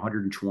some that get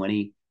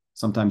 120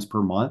 sometimes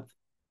per month.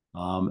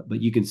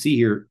 But you can see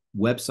here,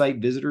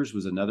 website visitors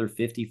was another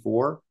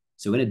 54.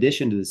 So in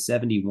addition to the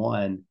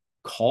 71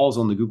 calls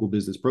on the Google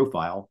business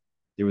profile,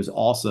 there was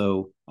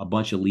also a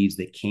bunch of leads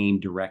that came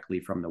directly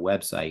from the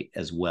website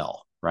as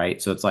well,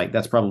 right? So it's like,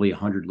 that's probably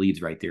 100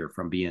 leads right there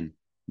from being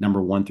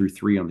number 1 through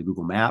 3 on the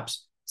Google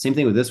Maps. Same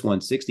thing with this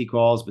one, 60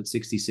 calls, but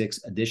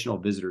 66 additional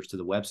visitors to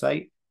the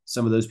website.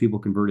 Some of those people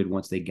converted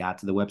once they got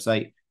to the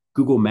website.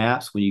 Google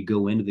Maps, when you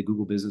go into the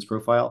Google business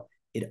profile,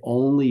 it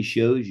only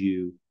shows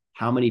you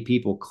how many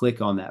people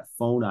click on that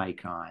phone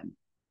icon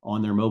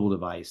on their mobile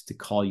device to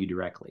call you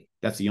directly.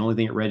 That's the only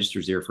thing it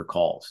registers there for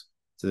calls.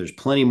 So there's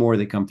plenty more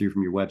that come through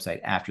from your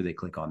website after they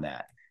click on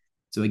that.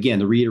 So again,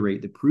 to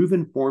reiterate, the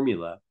proven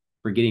formula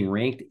for getting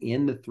ranked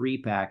in the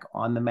 3-pack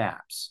on the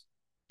maps: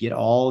 get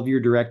all of your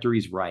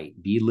directories right,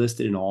 be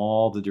listed in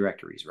all the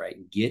directories, right?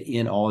 Get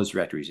in all those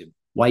directories,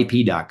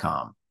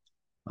 yp.com,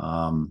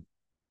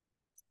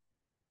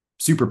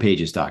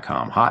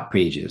 superpages.com, hot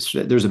pages.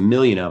 There's a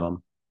million of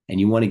them, and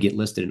you want to get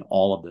listed in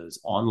all of those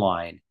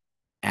online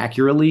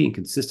accurately and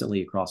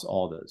consistently across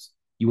all of those.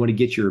 You want to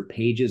get your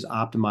pages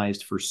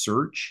optimized for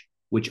search,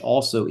 which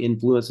also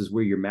influences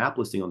where your map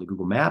listing on the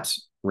Google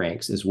Maps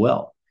ranks as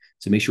well.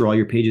 So make sure all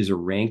your pages are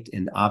ranked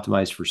and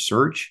optimized for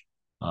search.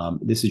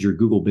 This is your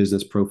Google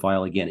business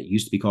profile. Again, it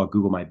used to be called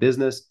Google My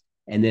Business.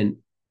 And then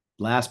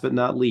last but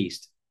not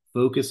least,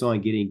 focus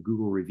on getting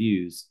Google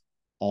reviews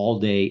all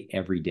day,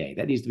 every day.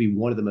 That needs to be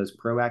one of the most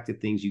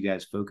proactive things you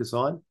guys focus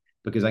on,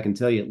 because I can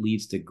tell you it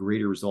leads to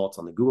greater results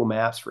on the Google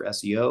Maps for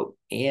SEO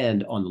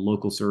and on the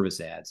local service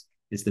ads.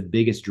 It's the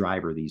biggest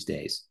driver these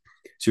days.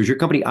 So is your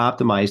company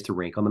optimized to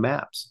rank on the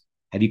maps?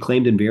 Have you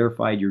claimed and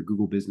verified your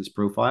Google business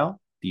profile?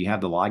 Do you have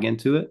the login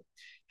to it?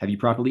 Have you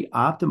properly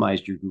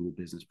optimized your Google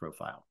business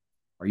profile?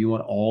 Are you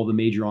on all the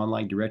major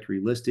online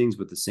directory listings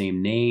with the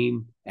same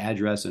name,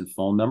 address, and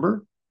phone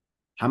number?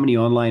 How many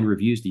online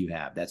reviews do you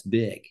have? That's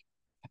big.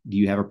 Do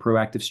you have a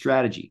proactive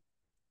strategy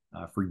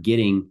for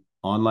getting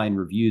online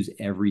reviews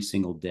every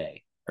single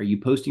day? Are you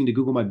posting to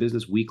Google My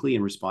Business weekly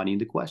and responding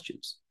to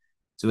questions?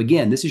 So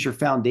again, this is your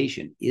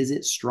foundation. Is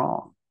it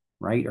strong,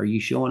 right? Are you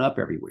showing up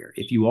everywhere?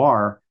 If you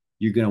are,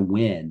 you're going to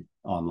win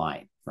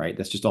online, right?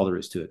 That's just all there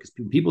is to it. Because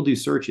people do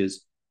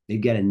searches,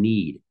 they've got a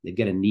need. They've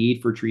got a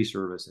need for tree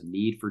service, a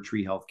need for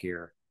tree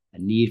healthcare, a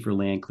need for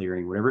land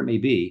clearing, whatever it may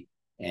be.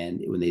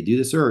 And when they do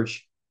the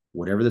search,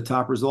 whatever the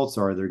top results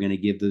are, they're going to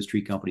give those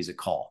tree companies a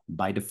call.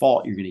 By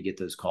default, you're going to get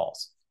those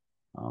calls.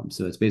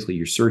 So it's basically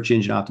your search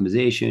engine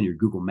optimization, your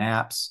Google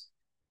Maps,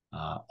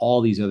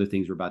 all these other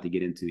things we're about to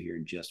get into here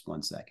in just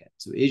 1 second.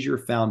 So is your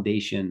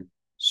foundation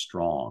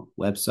strong?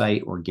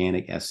 Website,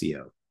 organic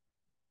SEO.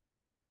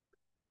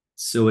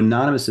 So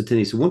anonymous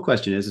attendee. So one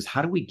question is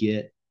how do we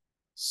get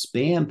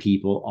spam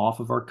people off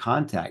of our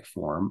contact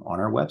form on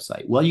our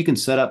website? Well, you can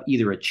set up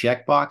either a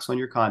checkbox on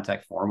your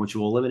contact form, which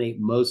will eliminate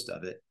most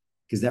of it,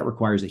 because that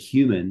requires a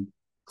human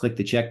click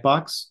the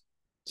checkbox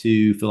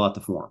to fill out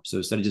the form. So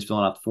instead of just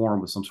filling out the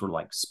form with some sort of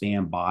like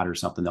spam bot or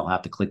something, they'll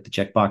have to click the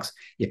checkbox.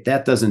 If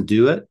that doesn't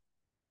do it,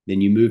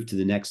 then you move to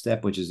the next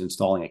step, which is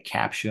installing a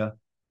CAPTCHA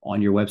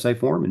on your website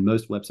form. And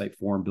most website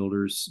form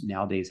builders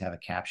nowadays have a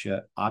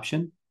CAPTCHA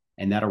option,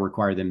 and that'll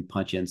require them to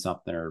punch in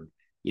something or,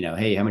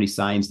 hey, how many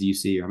signs do you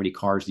see or how many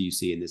cars do you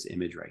see in this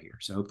image right here?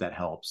 So I hope that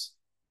helps.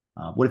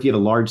 What if you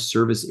have a large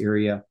service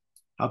area?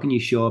 How can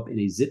you show up in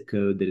a zip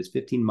code that is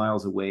 15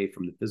 miles away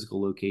from the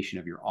physical location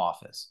of your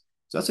office?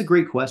 So that's a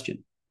great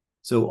question.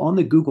 So on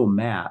the Google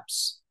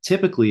Maps,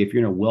 typically, if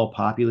you're in a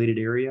well-populated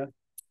area,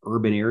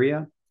 urban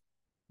area,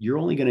 you're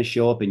only going to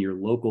show up in your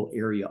local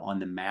area on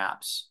the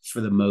maps for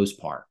the most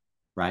part,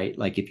 right?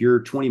 Like if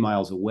you're 20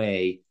 miles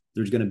away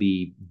there's going to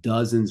be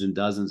dozens and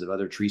dozens of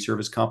other tree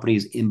service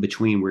companies in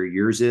between where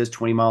yours is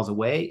 20 miles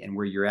away and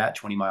where you're at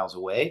 20 miles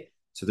away.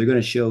 So they're going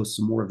to show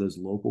some more of those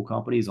local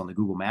companies on the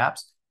Google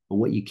Maps. But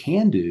what you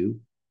can do,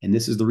 and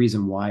this is the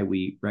reason why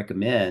we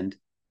recommend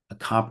a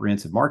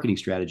comprehensive marketing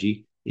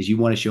strategy, is you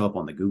want to show up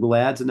on the Google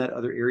ads in that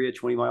other area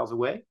 20 miles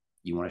away.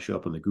 You want to show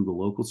up on the Google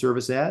local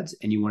service ads,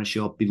 and you want to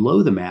show up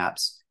below the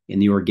maps in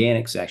the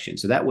organic section.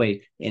 So that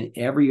way, in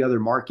every other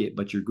market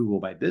but your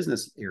Google My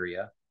Business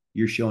area,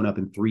 you're showing up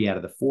in 3 out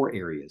of the 4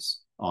 areas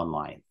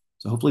online.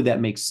 So hopefully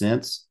that makes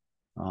sense.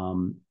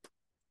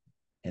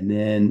 And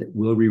then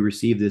will we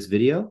receive this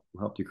video?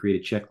 We'll help you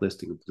create a checklist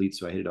to complete.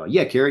 So I hit it all.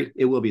 Yeah, Carrie,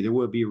 it will be. There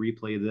will be a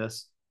replay of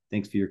this.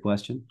 Thanks for your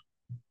question.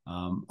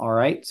 All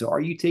right. So are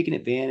you taking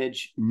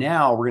advantage?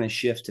 Now we're going to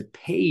shift to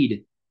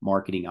paid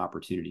marketing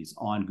opportunities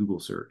on Google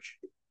search.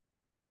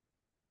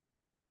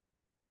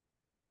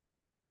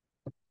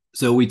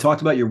 So we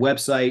talked about your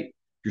website,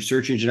 your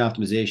search engine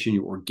optimization,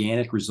 your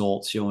organic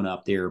results showing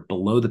up there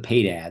below the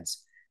paid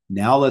ads.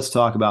 Now let's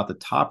talk about the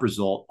top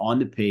result on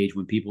the page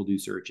when people do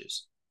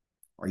searches.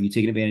 Are you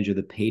taking advantage of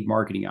the paid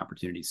marketing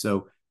opportunities?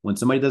 So when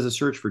somebody does a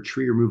search for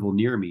tree removal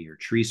near me or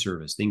tree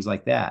service, things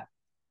like that,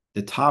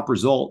 the top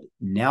result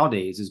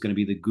nowadays is going to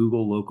be the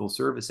Google local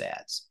service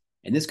ads.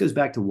 And this goes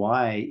back to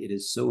why it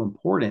is so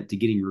important to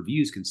getting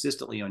reviews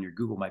consistently on your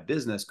Google My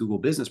Business, Google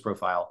Business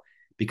profile,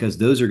 because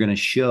those are going to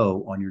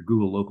show on your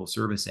Google local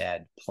service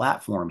ad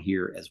platform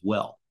here as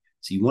well.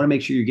 So you want to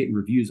make sure you're getting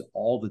reviews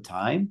all the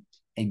time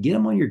and get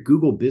them on your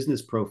Google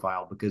Business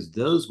profile, because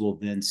those will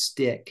then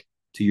stick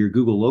to your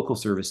Google local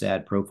service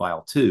ad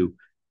profile too,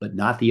 but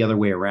not the other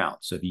way around.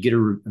 So if you get a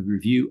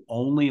review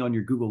only on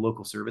your Google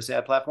local service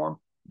ad platform,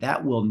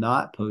 that will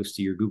not post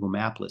to your Google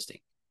Map listing.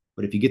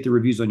 But if you get the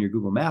reviews on your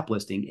Google Map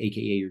listing,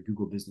 AKA your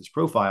Google Business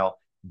profile,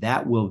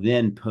 that will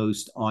then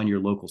post on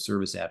your local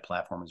service ad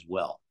platform as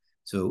well.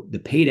 So the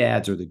paid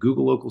ads are the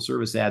Google local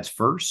service ads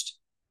first,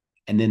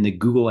 and then the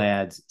Google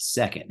ads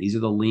second. These are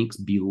the links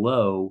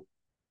below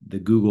the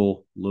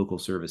Google local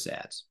service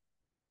ads.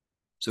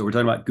 So we're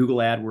talking about Google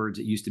AdWords.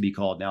 It used to be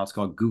called, now it's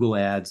called Google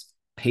Ads.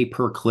 Pay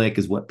per click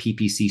is what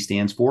PPC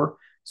stands for.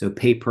 So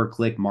pay per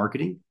click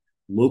marketing.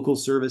 Local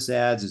service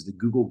ads is the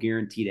Google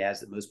guaranteed ads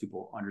that most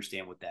people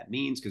understand what that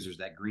means, because there's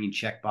that green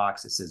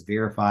checkbox that says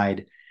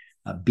verified.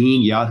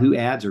 Bing, Yahoo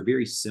ads are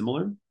very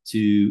similar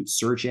to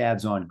search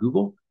ads on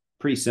Google.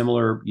 Pretty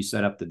similar. You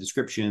set up the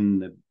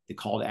description, the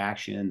call to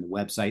action, the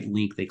website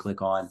link they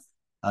click on.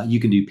 You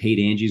can do paid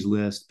Angie's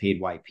List,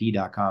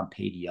 paidyp.com,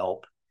 paid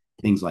Yelp,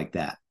 things like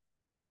that.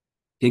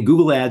 And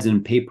Google ads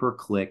and pay per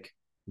click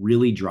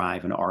really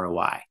drive an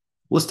ROI.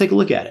 Let's take a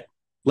look at it.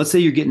 Let's say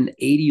you're getting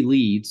 80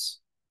 leads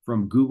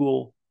from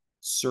Google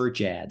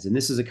search ads. And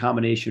this is a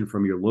combination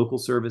from your local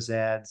service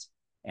ads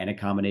and a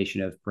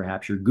combination of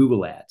perhaps your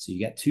Google ads. So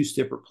you got 2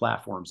 separate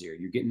platforms here.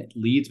 You're getting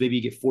leads. Maybe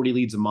you get 40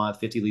 leads a month,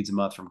 50 leads a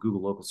month from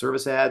Google local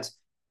service ads,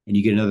 and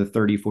you get another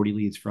 30, 40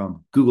 leads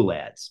from Google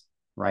ads,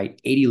 right?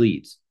 80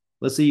 leads.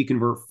 Let's say you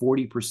convert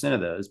 40%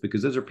 of those,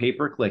 because those are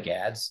pay-per-click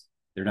ads.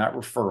 They're not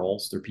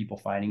referrals. They're people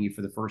finding you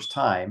for the first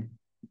time.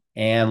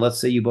 And let's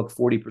say you book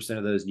 40%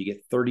 of those and you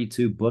get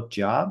 32 booked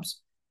jobs.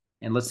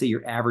 And let's say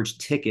your average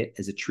ticket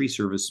as a tree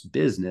service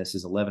business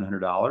is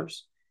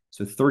 $1,100.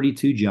 So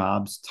 32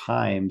 jobs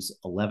times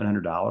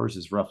 $1,100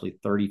 is roughly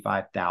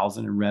 $35,000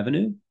 in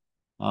revenue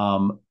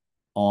on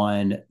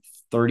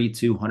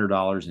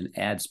 $3,200 in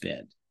ad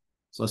spend.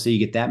 So let's say you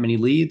get that many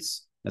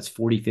leads. That's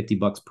 40, 50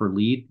 bucks per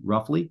lead,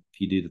 roughly,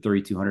 if you do the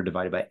 3,200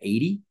 divided by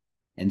 80.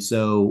 And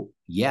so,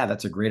 yeah,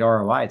 that's a great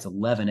ROI. It's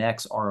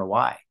 11x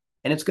ROI.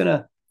 And it's going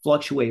to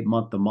fluctuate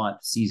month to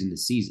month, season to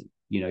season.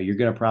 You know, you're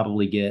going to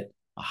probably get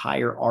a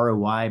higher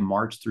ROI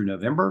March through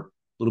November,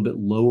 a little bit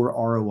lower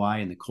ROI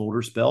in the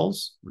colder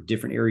spells or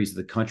different areas of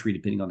the country,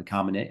 depending on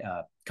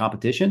the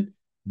competition.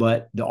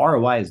 But the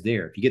ROI is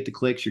there. If you get the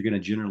clicks, you're going to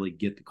generally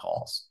get the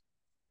calls.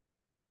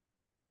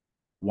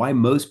 Why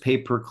most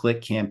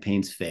pay-per-click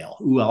campaigns fail.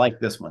 Ooh, I like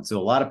this one. So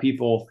a lot of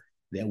people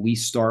that we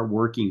start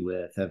working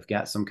with have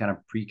got some kind of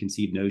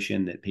preconceived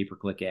notion that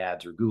pay-per-click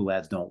ads or Google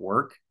ads don't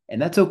work,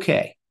 and that's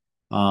okay.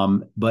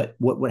 But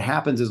what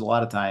happens is a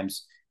lot of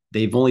times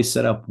they've only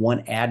set up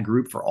one ad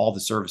group for all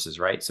the services,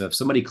 right? So if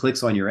somebody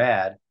clicks on your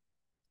ad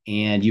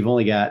and you've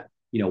only got,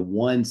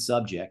 one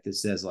subject that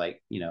says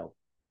like,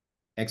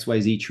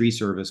 XYZ tree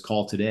service,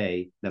 call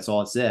today, that's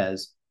all it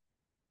says.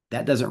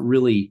 That doesn't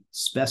really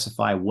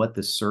specify what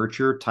the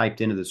searcher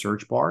typed into the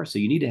search bar. So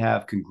you need to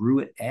have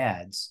congruent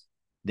ads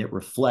that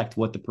reflect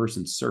what the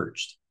person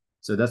searched.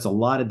 So that's a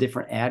lot of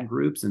different ad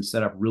groups and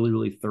set up really,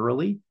 really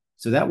thoroughly.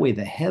 So that way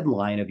the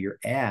headline of your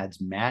ads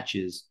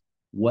matches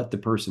what the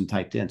person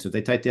typed in. So if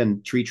they typed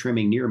in tree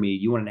trimming near me,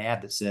 you want an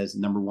ad that says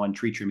 #1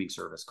 tree trimming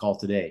service, call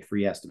today,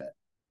 free estimate.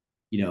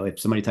 If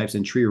somebody types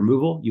in tree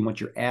removal, you want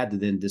your ad to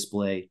then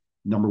display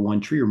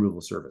 #1 tree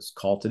removal service,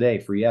 call today,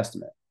 free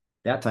estimate.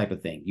 That type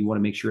of thing. You want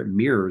to make sure it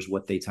mirrors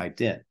what they typed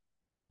in.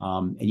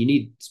 And you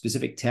need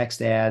specific text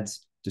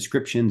ads,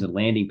 descriptions, and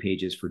landing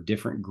pages for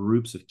different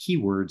groups of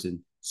keywords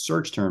and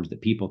search terms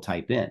that people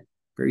type in.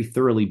 Very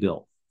thoroughly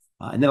built.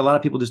 And then a lot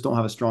of people just don't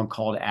have a strong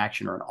call to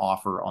action or an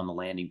offer on the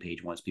landing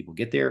page once people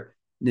get there.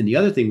 And then the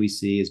other thing we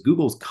see is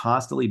Google's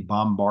constantly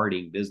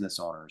bombarding business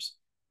owners,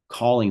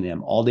 calling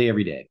them all day,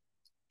 every day.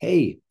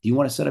 Hey, do you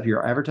want to set up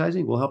your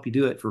advertising? We'll help you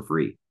do it for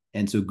free.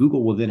 And so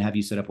Google will then have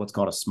you set up what's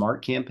called a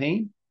smart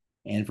campaign.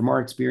 And from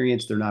our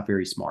experience, they're not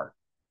very smart.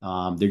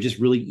 They're just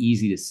really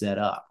easy to set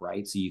up,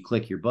 right? So you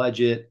click your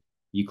budget,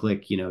 you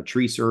click,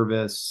 tree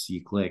service,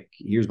 you click,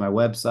 here's my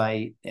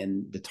website,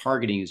 and the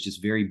targeting is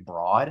just very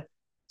broad.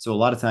 So a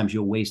lot of times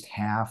you'll waste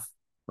half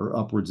or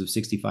upwards of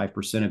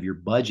 65% of your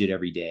budget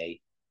every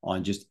day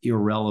on just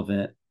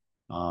irrelevant,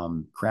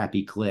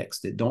 crappy clicks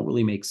that don't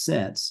really make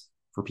sense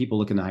for people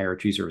looking to hire a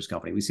tree service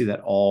company. We see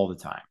that all the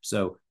time.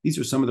 So these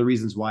are some of the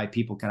reasons why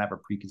people kind of have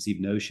a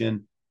preconceived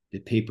notion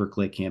that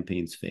pay-per-click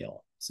campaigns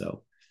fail.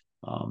 So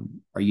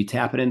are you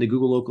tapping into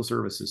Google local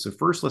services? So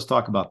first, let's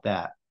talk about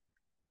that.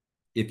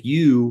 If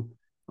you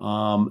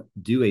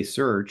do a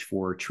search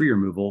for tree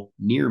removal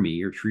near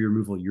me or tree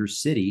removal your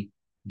city,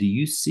 do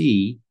you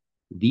see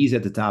these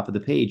at the top of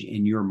the page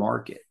in your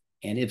market?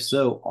 And if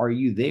so, are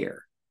you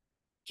there?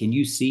 Can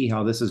you see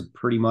how this is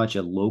pretty much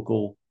a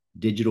local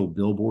digital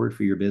billboard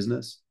for your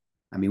business?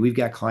 I mean, we've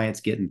got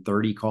clients getting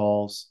 30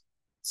 calls,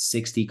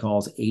 60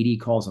 calls, 80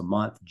 calls a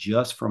month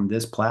just from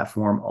this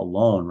platform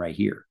alone right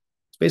here.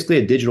 It's basically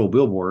a digital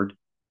billboard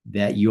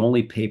that you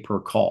only pay per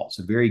call. It's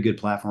a very good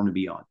platform to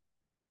be on.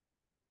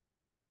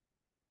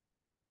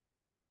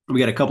 We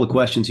got a couple of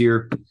questions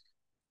here.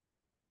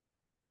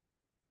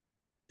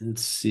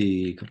 Let's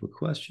see, a couple of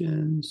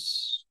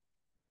questions.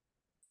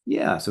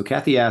 Yeah, so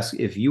Kathy asks,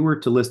 if you were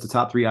to list the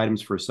top 3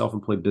 items for a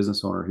self-employed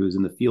business owner who is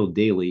in the field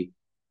daily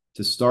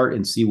to start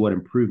and see what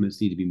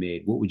improvements need to be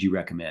made, what would you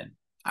recommend?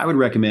 I would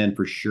recommend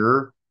for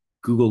sure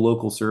Google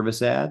local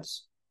service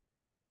ads,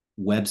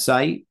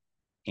 website,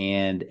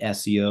 and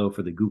SEO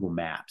for the Google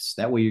Maps.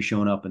 That way you're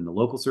showing up in the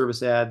local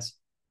service ads,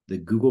 the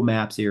Google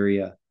Maps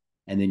area,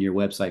 and then your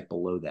website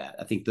below that.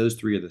 I think those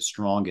 3 are the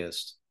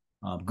strongest.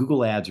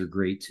 Google ads are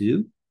great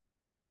too,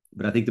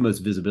 but I think the most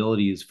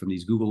visibility is from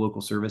these Google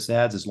local service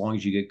ads. As long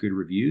as you get good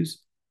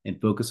reviews and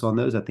focus on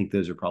those, I think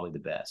those are probably the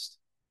best.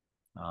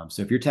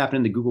 So if you're tapping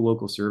into Google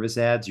local service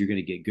ads, you're going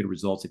to get good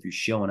results if you're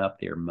showing up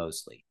there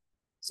mostly.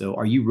 So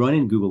are you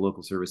running Google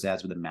local service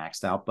ads with a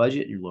maxed out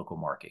budget in your local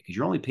market? Because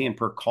you're only paying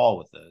per call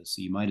with those,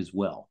 so you might as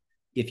well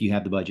if you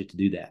have the budget to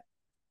do that.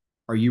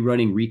 Are you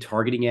running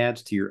retargeting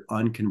ads to your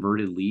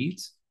unconverted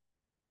leads?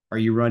 Are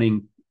you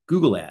running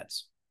Google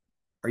ads?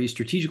 Are you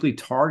strategically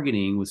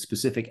targeting with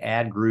specific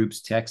ad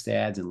groups, text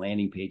ads, and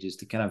landing pages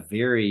to kind of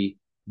vary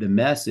the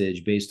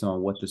message based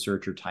on what the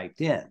searcher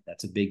typed in?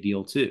 That's a big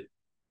deal too.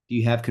 Do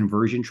you have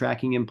conversion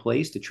tracking in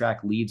place to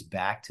track leads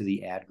back to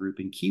the ad group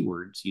and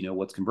keywords? You know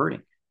what's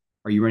converting.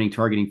 Are you running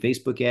targeting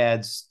Facebook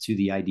ads to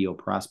the ideal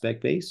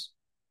prospect base?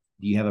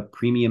 Do you have a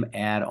premium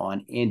ad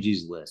on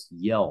Angie's List,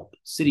 Yelp,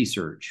 City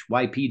Search,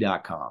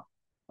 YP.com?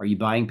 Are you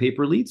buying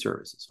pay-per lead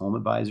services, Home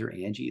Advisor,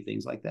 Angie,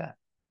 things like that?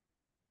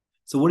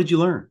 So what did you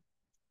learn?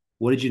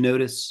 What did you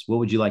notice? What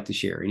would you like to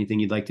share? Anything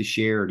you'd like to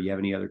share? Or do you have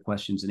any other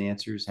questions and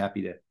answers?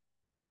 Happy to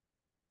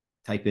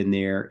type in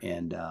there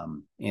and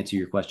answer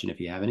your question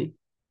if you have any.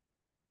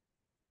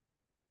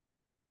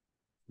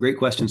 Great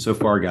questions so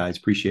far, guys.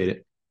 Appreciate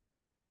it.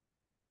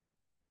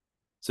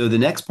 So the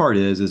next part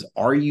is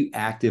are you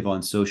active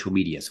on social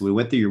media? So we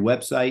went through your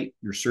website,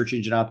 your search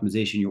engine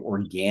optimization, your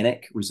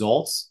organic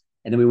results,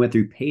 and then we went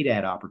through paid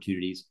ad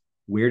opportunities,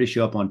 where to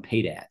show up on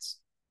paid ads.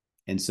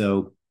 And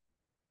so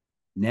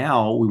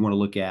now we want to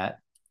look at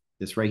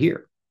this right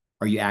here.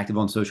 Are you active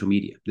on social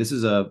media? This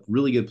is a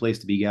really good place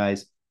to be,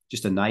 guys.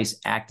 Just a nice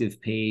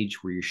active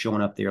page where you're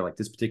showing up there. Like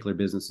this particular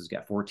business has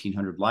got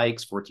 1,400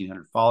 likes,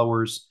 1,400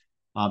 followers.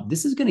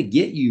 This is going to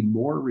get you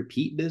more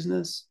repeat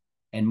business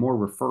and more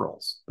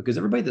referrals, because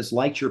everybody that's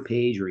liked your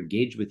page or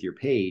engaged with your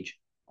page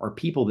are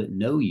people that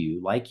know you,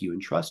 like you,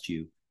 and trust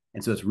you.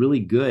 And so it's really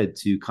good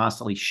to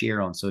constantly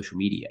share on social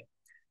media.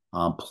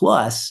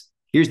 Plus,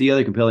 here's the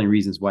other compelling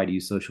reasons why to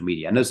use social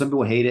media. I know some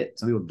people hate it.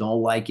 Some people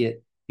don't like it.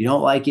 If you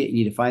don't like it,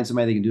 you need to find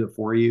somebody that can do it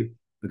for you,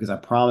 because I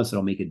promise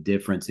it'll make a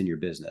difference in your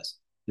business.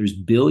 There's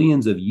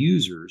billions of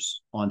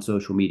users on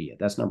social media.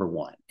 That's number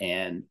one.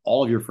 And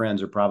all of your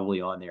friends are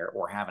probably on there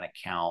or have an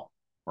account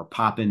or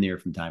pop in there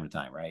from time to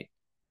time, right?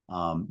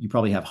 You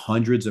probably have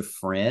hundreds of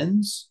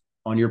friends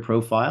on your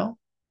profile.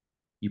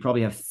 You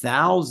probably have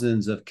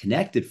thousands of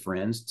connected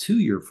friends to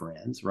your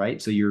friends,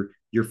 right? So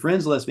your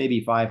friends list may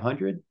be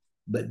 500,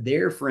 but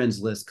their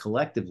friends list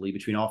collectively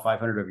between all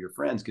 500 of your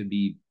friends could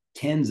be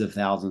tens of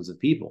thousands of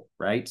people,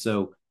 right?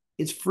 So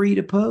it's free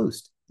to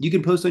post. You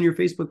can post on your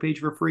Facebook page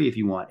for free if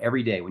you want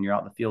every day when you're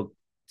out in the field.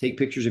 Take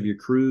pictures of your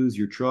crews,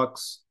 your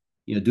trucks,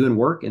 doing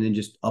work, and then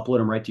just upload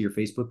them right to your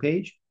Facebook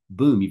page.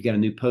 Boom, you've got a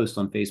new post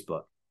on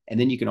Facebook. And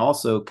then you can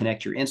also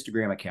connect your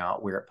Instagram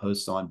account where it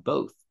posts on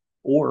both,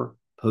 or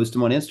post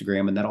them on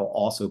Instagram, and that'll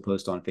also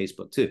post on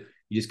Facebook too.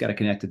 You just got to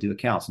connect the 2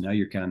 accounts. Now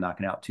you're kind of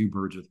knocking out 2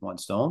 birds with 1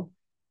 stone.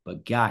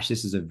 But gosh,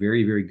 this is a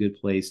very, very good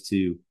place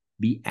to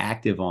be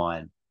active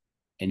on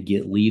and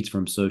get leads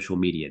from social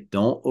media.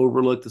 Don't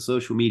overlook the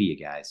social media,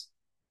 guys.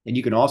 And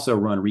you can also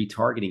run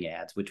retargeting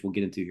ads, which we'll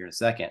get into here in a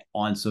second,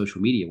 on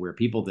social media, where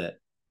people that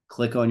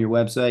click on your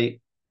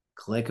website,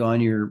 click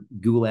on your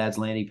Google Ads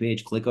landing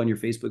page, click on your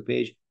Facebook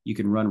page, you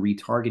can run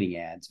retargeting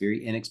ads,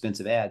 very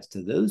inexpensive ads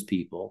to those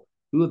people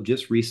who have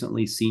just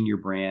recently seen your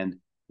brand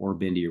or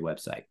been to your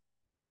website.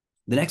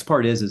 The next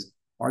part is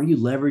are you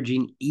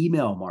leveraging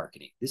email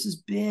marketing? This is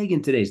big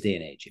in today's day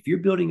and age. If you're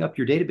building up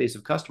your database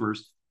of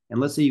customers, and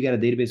let's say you got a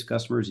database of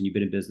customers and you've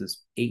been in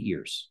business 8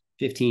 years,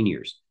 15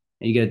 years,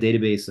 and you got a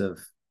database of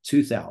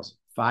 2,000,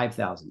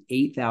 5,000,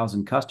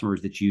 8,000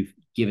 customers that you've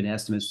given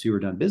estimates to or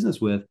done business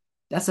with,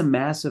 that's a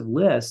massive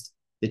list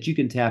that you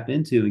can tap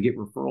into and get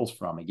referrals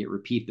from and get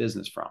repeat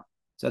business from.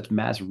 So that's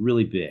massive,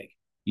 really big.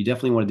 You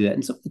definitely want to do that.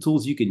 And some of the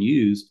tools you can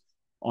use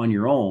on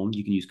your own,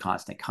 you can use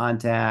Constant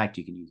Contact,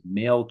 you can use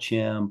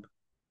MailChimp,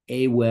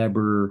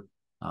 Aweber.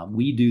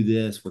 We do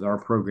this with our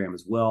program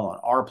as well on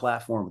our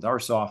platform with our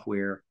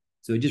software.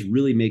 So it just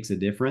really makes a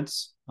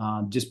difference.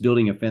 Just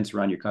building a fence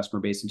around your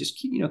customer base and just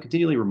keep,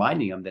 continually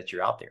reminding them that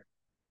you're out there.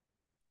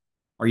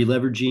 Are you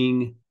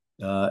leveraging?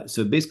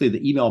 So basically,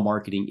 the email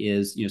marketing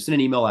is, send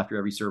an email after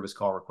every service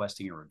call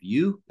requesting a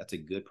review. That's a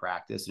good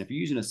practice. And if you're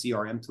using a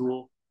CRM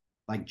tool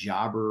like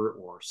Jobber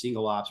or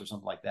Single Ops or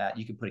something like that,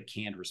 you can put a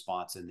canned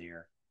response in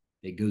there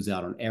that goes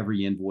out on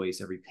every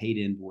invoice, every paid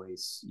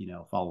invoice,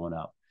 following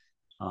up.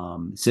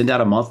 Send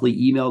out a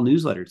monthly email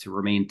newsletter to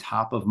remain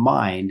top of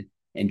mind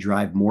and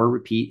drive more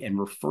repeat and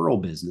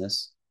referral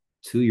business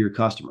to your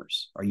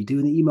customers. Are you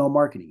doing the email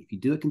marketing? If you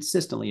do it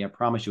consistently, I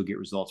promise you'll get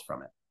results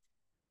from it.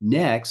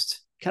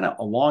 Next, kind of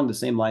along the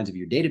same lines of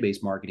your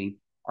database marketing,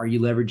 are you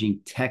leveraging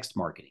text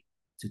marketing?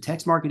 So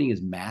text marketing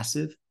is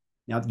massive.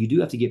 Now, you do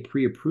have to get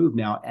pre-approved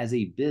now as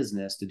a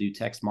business to do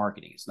text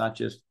marketing. It's not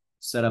just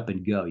set up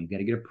and go. You've got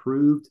to get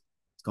approved.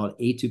 It's called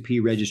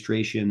A2P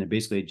registration. And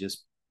basically it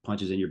just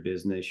punches in your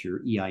business,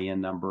 your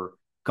EIN number,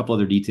 a couple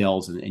other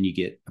details, and you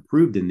get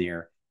approved in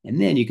there. And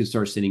then you can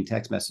start sending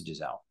text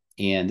messages out.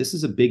 And this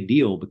is a big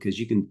deal because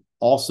you can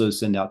also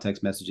send out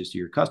text messages to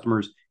your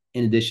customers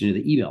in addition to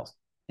the emails.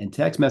 And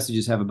text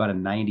messages have about a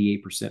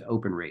 98%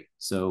 open rate.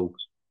 So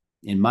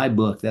in my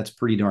book, that's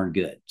pretty darn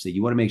good. So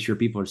you want to make sure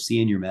people are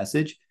seeing your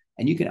message,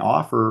 and you can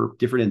offer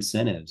different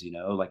incentives,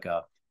 like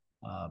a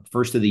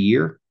first of the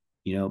year,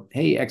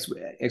 hey,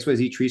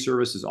 XYZ Tree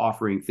Service is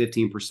offering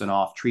 15%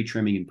 off tree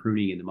trimming and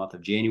pruning in the month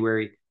of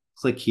January.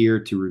 Click here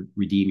to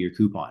redeem your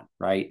coupon,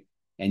 right?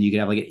 And you can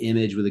have like an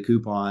image with a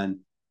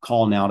coupon,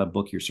 call now to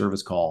book your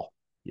service call,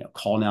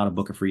 call now to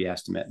book a free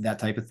estimate, that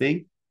type of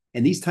thing.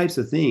 And these types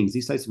of things,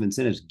 these types of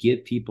incentives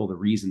give people the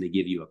reason to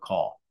give you a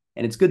call.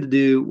 And it's good to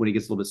do when it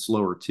gets a little bit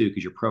slower too,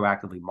 because you're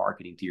proactively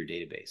marketing to your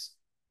database.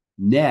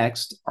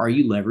 Next, are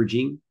you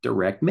leveraging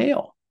direct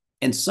mail?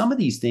 And some of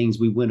these things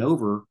we went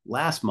over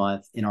last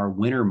month in our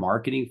winter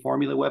marketing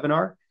formula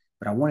webinar,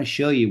 but I want to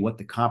show you what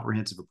the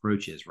comprehensive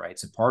approach is, right?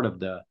 So part of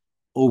the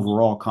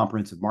overall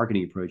comprehensive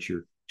marketing approach,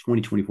 your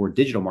 2024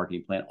 digital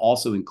marketing plan,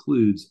 also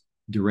includes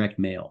direct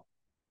mail.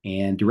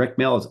 And direct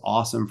mail is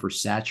awesome for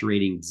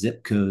saturating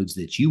zip codes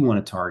that you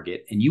want to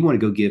target, and you want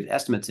to go give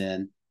estimates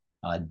in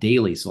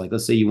daily. So like,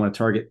 let's say you want to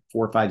target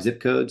 4 or 5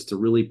 zip codes to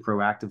really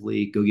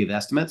proactively go give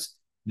estimates.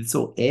 This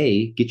will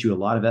A, get you a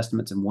lot of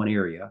estimates in one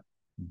area.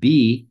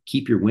 B,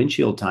 keep your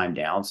windshield time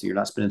down so you're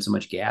not spending so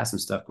much gas and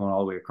stuff going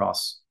all the way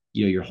across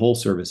your whole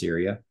service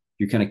area.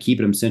 You're kind of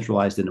keeping them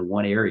centralized into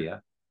one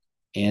area.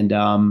 And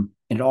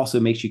it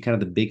also makes you kind of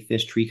the big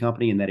fish tree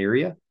company in that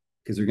area,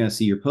 because they're going to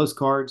see your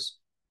postcards,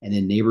 and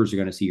then neighbors are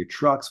going to see your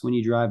trucks when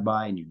you drive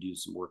by and you do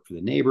some work for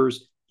the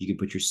neighbors. You can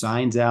put your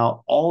signs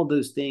out. All of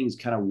those things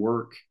kind of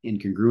work in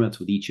congruence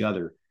with each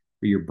other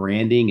for your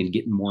branding and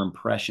getting more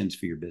impressions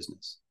for your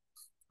business.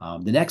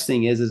 The next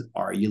thing is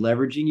are you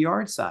leveraging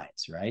yard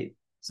signs, right?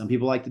 Some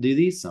people like to do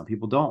these, some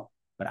people don't.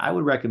 But I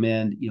would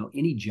recommend,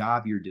 any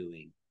job you're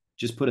doing,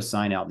 just put a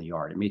sign out in the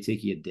yard. It may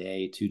take you a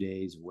day, 2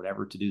 days,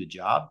 whatever to do the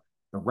job.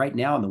 But right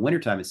now in the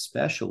wintertime,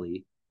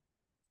 especially,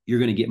 you're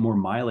going to get more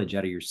mileage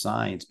out of your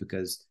signs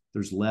because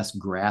there's less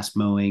grass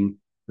mowing.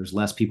 There's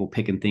less people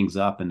picking things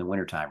up in the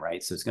wintertime,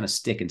 right? So it's going to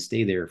stick and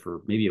stay there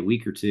for maybe a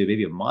week or two,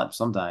 maybe a month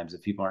sometimes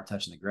if people aren't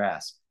touching the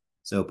grass.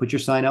 So put your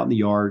sign out in the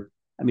yard.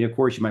 I mean, of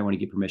course, you might want to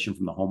get permission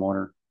from the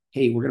homeowner.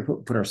 Hey, we're going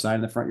to put our sign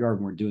in the front yard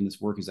when we're doing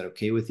this work. Is that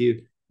okay with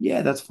you?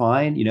 Yeah, that's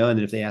fine. And then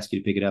if they ask you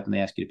to pick it up and they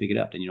ask you to pick it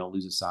up, then you don't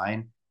lose a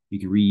sign. You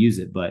can reuse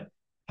it, but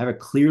have a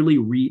clearly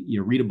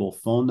readable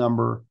phone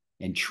number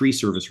and tree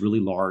service really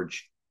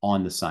large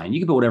on the sign. You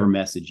can put whatever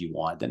message you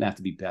want. It doesn't have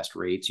to be best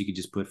rates. You could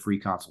just put free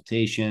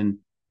consultation,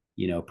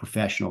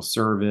 professional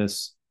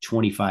service,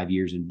 25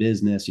 years in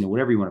business,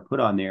 whatever you want to put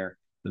on there,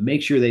 but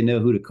make sure they know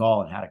who to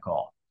call and how to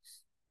call.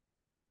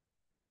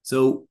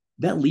 So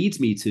that leads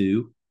me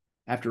to,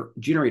 after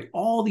generate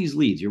all these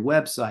leads, your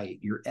website,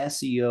 your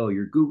SEO,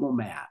 your Google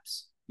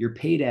Maps, your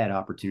paid ad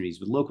opportunities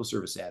with local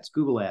service ads,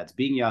 Google ads,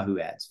 Bing Yahoo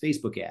ads,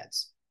 Facebook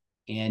ads,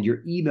 and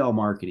your email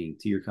marketing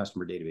to your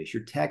customer database,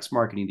 your text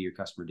marketing to your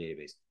customer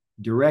database,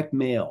 direct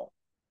mail,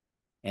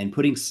 and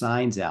putting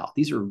signs out.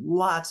 These are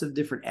lots of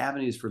different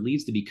avenues for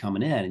leads to be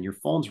coming in, and your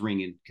phone's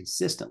ringing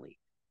consistently.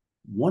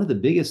 One of the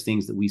biggest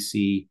things that we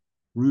see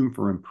room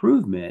for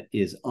improvement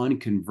is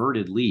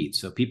unconverted leads.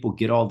 So people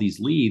get all these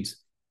leads,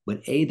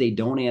 but they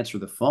don't answer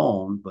the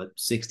phone, but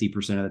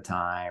 60% of the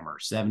time or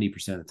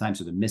 70% of the time.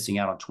 So they're missing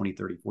out on 20,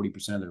 30,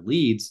 40% of their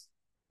leads.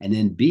 And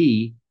then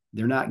B,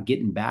 they're not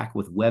getting back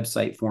with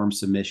website form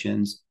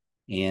submissions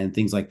and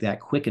things like that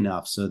quick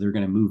enough. So they're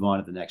going to move on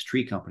to the next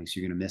tree company. So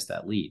you're going to miss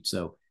that lead.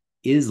 So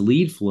is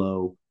lead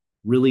flow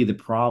really the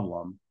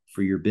problem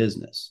for your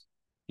business?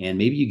 And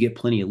maybe you get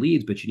plenty of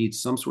leads, but you need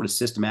some sort of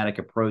systematic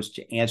approach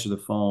to answer the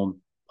phone,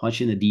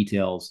 punch in the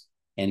details,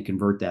 and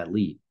convert that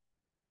lead.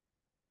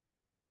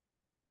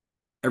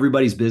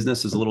 Everybody's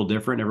business is a little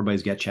different.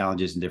 Everybody's got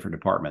challenges in different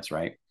departments,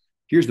 right?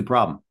 Here's the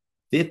problem.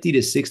 50 to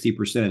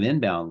 60% of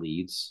inbound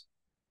leads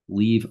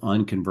leave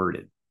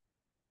unconverted.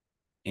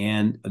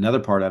 And another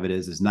part of it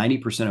is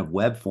 90% of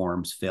web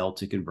forms fail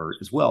to convert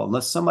as well,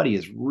 unless somebody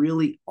is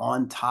really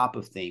on top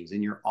of things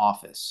in your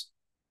office,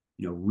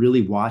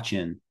 really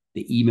watching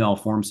the email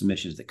form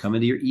submissions that come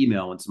into your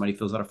email when somebody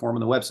fills out a form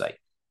on the website.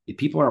 If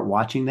people aren't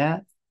watching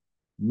that,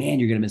 man,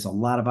 you're going to miss a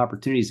lot of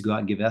opportunities to go out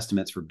and give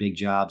estimates for big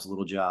jobs,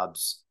 little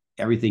jobs,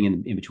 everything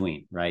in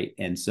between, right?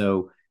 And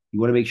so you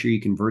want to make sure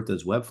you convert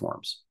those web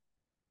forms.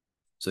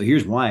 So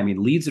here's why. I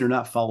mean, leads that are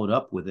not followed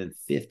up within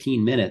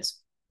 15 minutes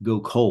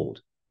go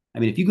cold. I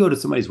mean, if you go to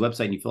somebody's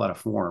website and you fill out a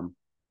form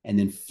and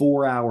then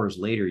 4 hours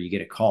later you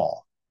get a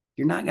call,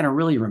 you're not going to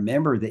really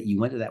remember that you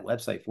went to that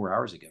website 4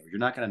 hours ago. You're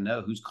not going to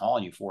know who's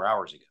calling you 4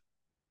 hours ago.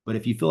 But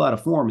if you fill out a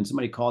form and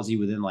somebody calls you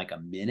within like a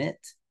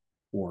minute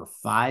or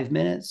 5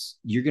 minutes,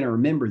 you're going to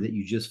remember that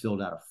you just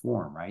filled out a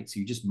form, right? So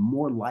you're just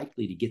more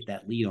likely to get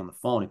that lead on the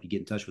phone if you get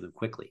in touch with them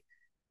quickly.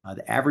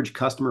 The average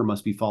customer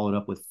must be followed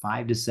up with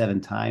 5 to 7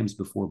 times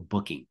before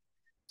booking.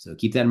 So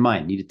keep that in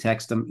mind. You need to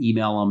text them,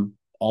 email them,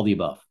 all the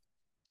above.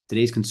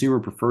 Today's consumer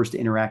prefers to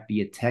interact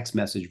via text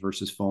message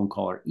versus phone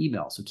call or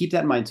email. So keep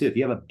that in mind too. If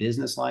you have a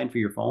business line for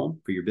your phone,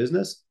 for your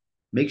business,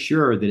 make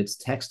sure that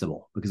it's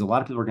textable, because a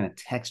lot of people are going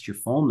to text your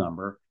phone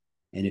number.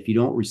 And if you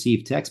don't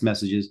receive text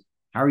messages,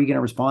 how are you going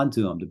to respond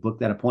to them to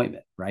book that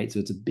appointment, right? So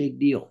it's a big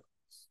deal.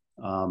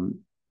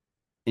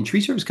 And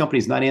tree service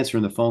companies not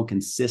answering the phone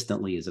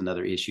consistently is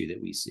another issue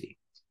that we see.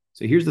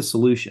 So here's the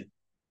solution.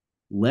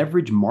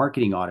 Leverage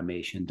marketing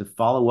automation to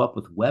follow up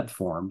with web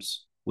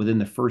forms within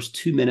the first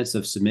 2 minutes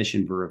of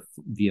submission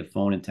via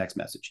phone and text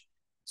message.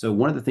 So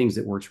one of the things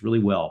that works really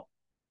well,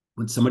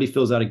 when somebody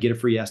fills out a get a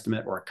free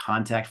estimate or a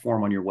contact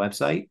form on your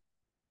website,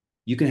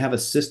 you can have a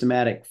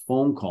systematic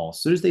phone call.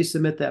 As soon as they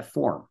submit that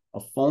form, a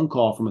phone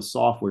call from a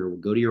software will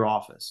go to your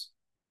office.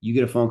 You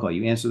get a phone call.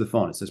 You answer the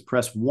phone. It says,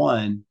 press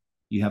 1.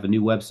 You have a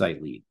new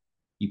website lead.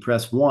 You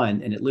press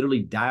 1, and it literally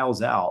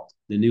dials out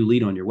the new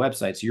lead on your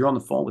website. So you're on the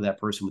phone with that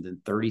person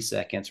within 30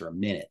 seconds or a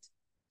minute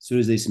as soon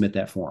as they submit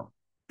that form.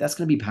 That's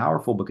going to be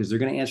powerful because they're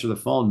going to answer the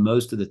phone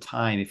most of the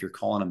time if you're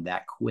calling them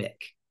that quick.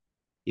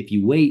 If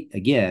you wait,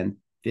 again,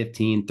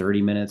 15,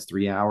 30 minutes,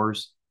 3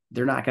 hours,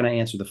 they're not going to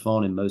answer the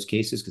phone in most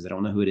cases because they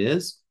don't know who it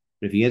is.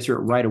 But if you answer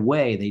it right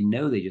away, they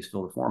know they just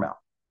filled the form out.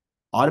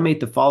 Automate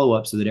the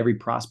follow-up so that every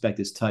prospect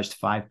is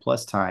touched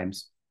 5+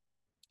 times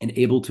and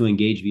able to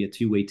engage via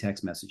two-way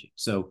text messaging.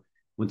 So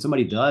when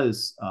somebody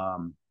does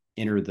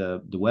enter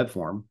the web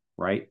form,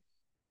 right,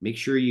 make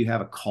sure you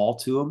have a call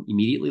to them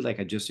immediately, like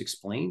I just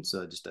explained.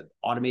 So just an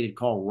automated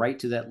call right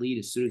to that lead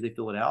as soon as they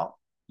fill it out.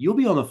 You'll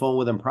be on the phone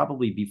with them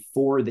probably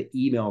before the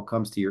email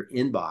comes to your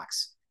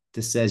inbox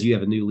that says you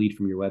have a new lead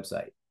from your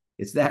website.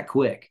 It's that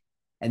quick.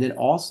 And then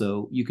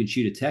also you can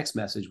shoot a text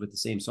message with the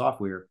same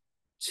software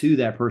to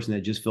that person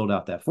that just filled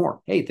out that form.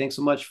 Hey, thanks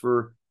so much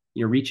for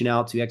reaching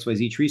out to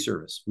XYZ Tree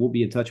Service. We'll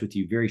be in touch with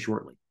you very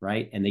shortly,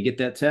 right? And they get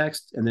that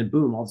text, and then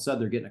boom, all of a sudden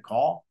they're getting a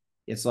call.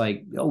 It's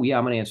like, oh yeah,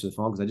 I'm going to answer the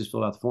phone because I just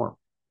filled out the form.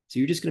 So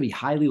you're just going to be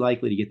highly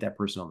likely to get that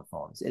person on the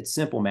phone. It's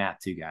simple math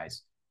too,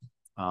 guys.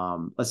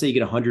 Let's say you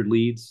get 100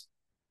 leads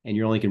and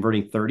you're only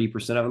converting 30%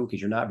 of them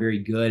because you're not very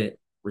good at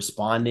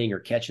responding or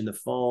catching the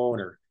phone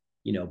or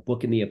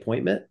booking the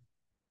appointment.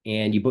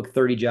 And you book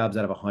 30 jobs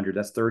out of 100.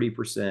 That's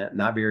 30%.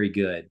 Not very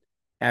good.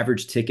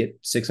 Average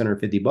ticket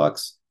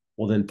 $650.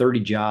 Well, then 30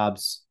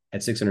 jobs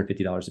at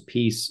 $650 a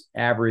piece.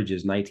 Average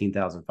is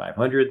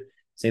 $19,500.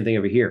 Same thing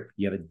over here.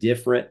 You have a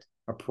different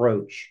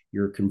approach.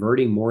 You're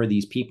converting more of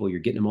these people. You're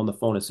getting them on the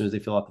phone as soon as they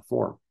fill out the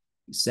form.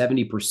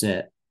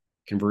 70%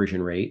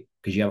 conversion rate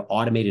because you have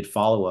automated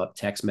follow-up,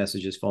 text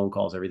messages, phone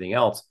calls, everything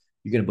else.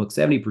 You're going to book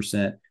 70%,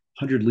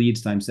 100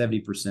 leads times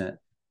 70%,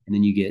 and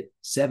then you get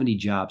 70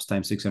 jobs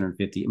times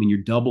 650. I mean, you're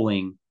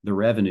doubling the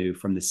revenue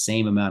from the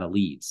same amount of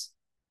leads.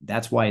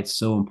 That's why it's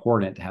so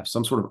important to have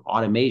some sort of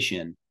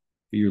automation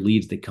for your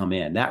leads that come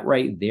in. That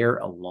right there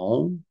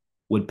alone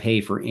would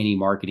pay for any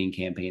marketing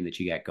campaign that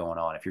you got going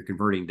on if you're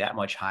converting that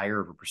much higher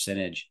of a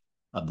percentage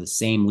of the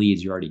same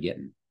leads you're already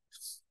getting.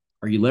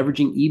 Are you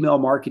leveraging email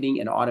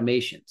marketing and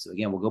automation? So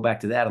again, we'll go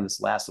back to that on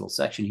this last little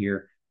section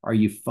here. Are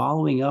you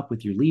following up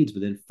with your leads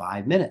within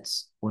 5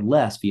 minutes or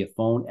less via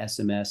phone,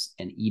 SMS,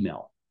 and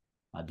email?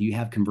 Do you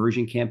have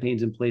conversion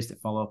campaigns in place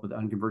that follow up with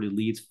unconverted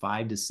leads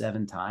 5 to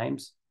 7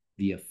 times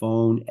via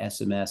phone,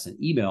 SMS,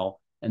 and email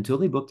until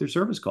they book their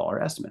service call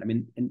or estimate? I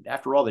mean, and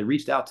after all, they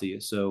reached out to you.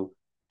 So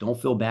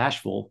don't feel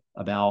bashful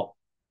about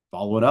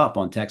following up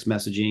on text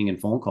messaging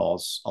and phone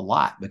calls a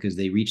lot because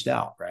they reached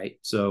out, right?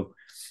 So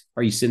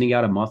are you sending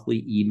out a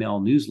monthly email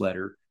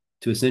newsletter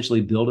to essentially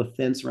build a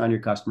fence around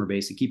your customer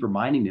base and keep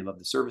reminding them of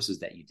the services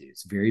that you do?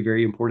 It's very,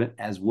 very important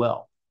as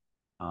well.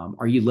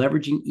 Are you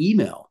leveraging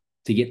email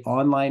to get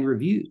online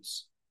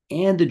reviews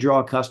and to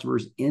draw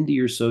customers into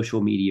your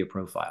social media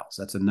profiles?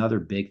 That's another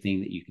big thing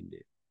that you can do.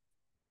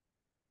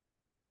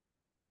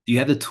 Do you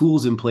have the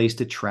tools in place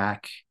to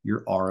track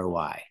your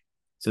ROI?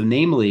 So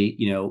namely,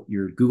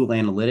 your Google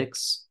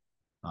Analytics,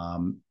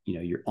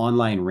 your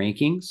online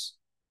rankings,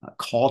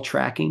 call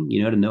tracking,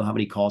 to know how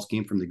many calls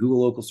came from the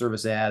Google local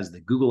service ads, the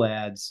Google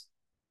ads,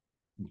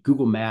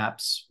 Google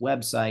Maps,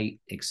 website,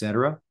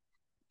 etc.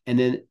 And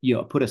then,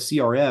 put a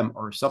CRM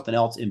or something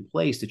else in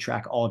place to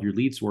track all of your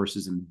lead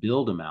sources and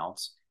build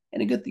amounts.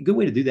 And a good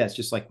way to do that is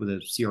just like with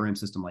a CRM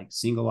system like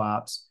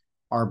SingleOps,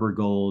 Arbor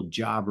Gold,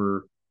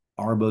 Jobber,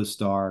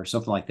 Arbostar,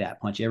 something like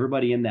that. Punch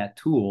everybody in that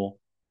tool,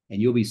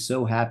 and you'll be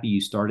so happy you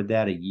started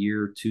that a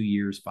year, 2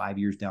 years, 5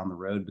 years down the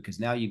road, because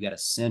now you've got a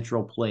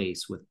central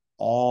place with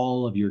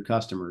all of your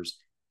customers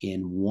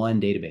in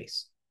one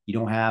database. You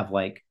don't have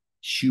like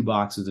shoe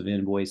boxes of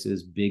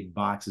invoices, big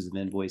boxes of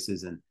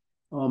invoices, and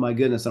oh my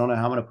goodness, I don't know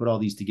how I'm going to put all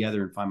these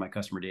together and find my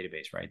customer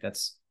database, right?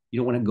 You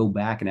don't want to go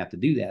back and have to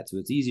do that. So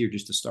it's easier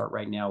just to start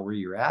right now where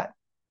you're at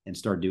and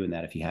start doing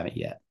that if you haven't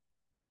yet.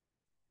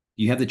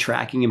 You have the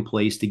tracking in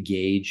place to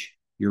gauge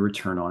your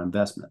return on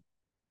investment.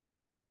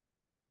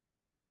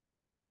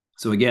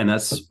 So again,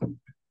 that's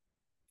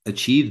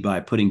achieved by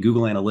putting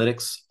Google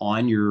Analytics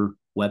on your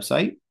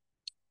website,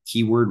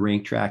 keyword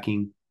rank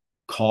tracking,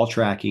 call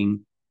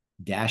tracking,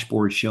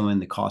 dashboard showing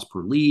the cost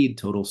per lead,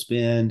 total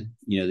spend,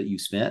 that you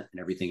spent and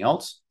everything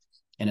else,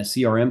 and a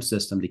CRM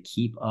system to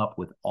keep up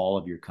with all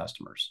of your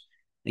customers.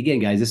 Again,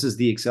 guys, this is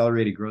the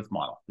accelerated growth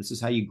model. This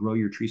is how you grow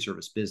your tree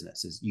service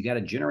business. Is you got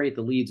to generate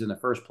the leads in the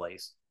first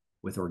place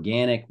with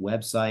organic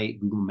website,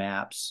 Google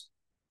Maps,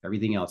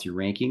 everything else, your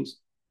rankings,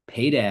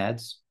 paid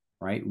ads,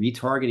 right?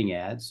 Retargeting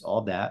ads,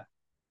 all that.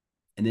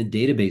 And then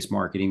database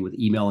marketing with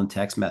email and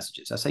text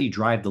messages. That's how you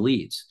drive the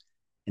leads.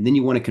 And then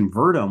you want to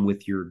convert them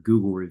with your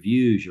Google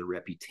reviews, your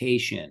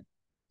reputation,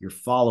 your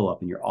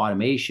follow-up, and your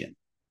automation,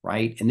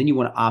 right? And then you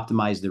want to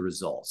optimize the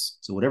results.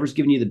 So whatever's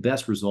giving you the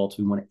best results,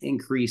 we want to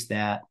increase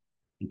that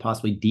and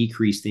possibly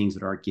decrease things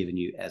that aren't giving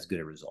you as good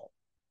a result.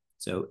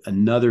 So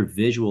another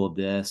visual of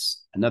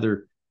this,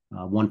 another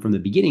one from the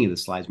beginning of the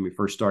slides when we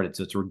first started.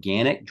 So it's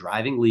organic,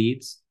 driving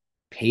leads,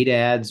 paid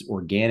ads,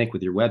 organic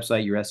with your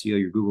website, your SEO,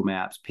 your Google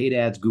Maps, paid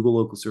ads, Google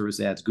local service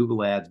ads,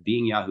 Google ads,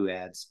 Bing, Yahoo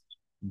ads,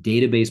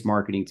 database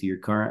marketing to your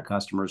current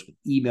customers with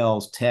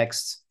emails,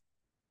 texts.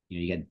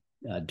 You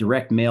got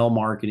direct mail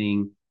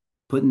marketing,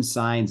 putting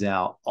signs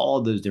out, all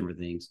of those different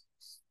things.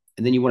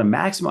 And then you want to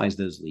maximize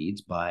those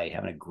leads by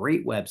having a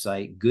great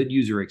website, good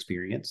user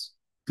experience,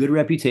 good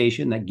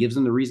reputation that gives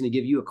them the reason to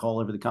give you a call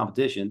over the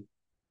competition,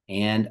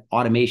 and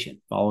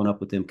automation, following up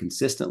with them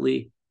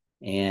consistently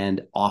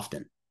and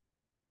often.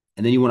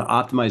 And then you want to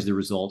optimize the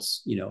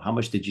results. How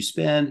much did you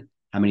spend?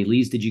 How many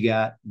leads did you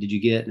get?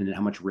 And then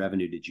how much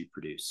revenue did you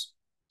produce?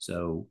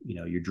 So,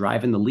 you're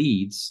driving the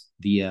leads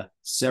via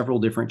several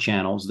different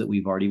channels that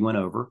we've already went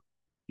over.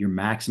 You're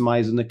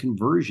maximizing the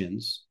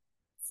conversions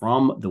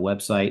from the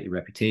website, the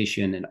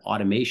reputation, and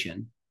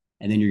automation.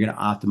 And then you're going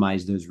to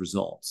optimize those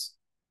results.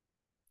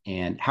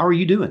 And how are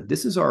you doing?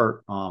 This is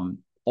our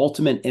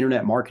ultimate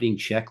internet marketing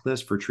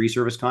checklist for tree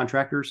service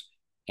contractors.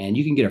 And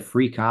you can get a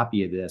free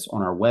copy of this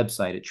on our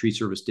website at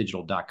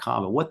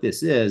treeservicedigital.com. And what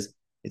this is,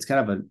 it's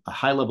kind of a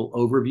high-level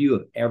overview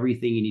of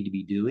everything you need to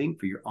be doing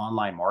for your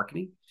online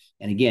marketing.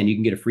 And again, you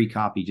can get a free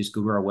copy. Just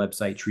go to our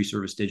website,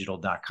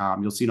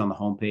 treeservicedigital.com. You'll see it on the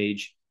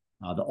homepage,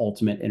 the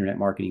ultimate internet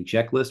marketing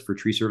checklist for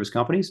tree service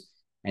companies.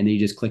 And then you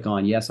just click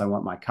on, yes, I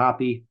want my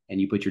copy. And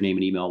you put your name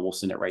and email, and we'll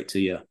send it right to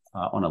you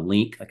on a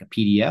link, like a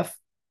PDF.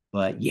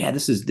 But yeah,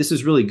 this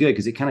is really good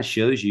because it kind of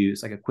shows you,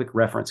 it's like a quick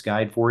reference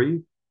guide for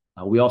you.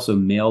 We also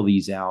mail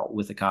these out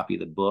with a copy of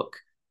the book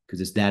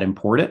because it's that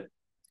important.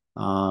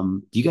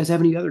 Do you guys have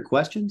any other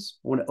questions?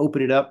 I want to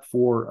open it up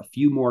for a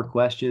few more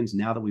questions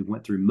now that we've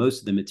went through most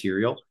of the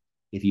material.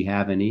 If you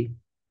have any,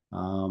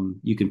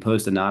 you can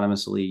post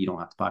anonymously. You don't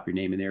have to pop your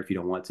name in there if you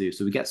don't want to.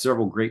 So we got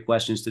several great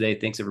questions today.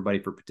 Thanks everybody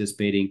for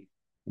participating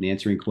and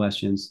answering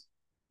questions.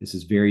 This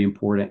is very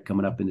important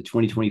coming up into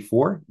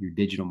 2024, your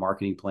digital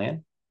marketing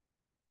plan.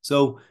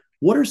 So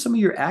what are some of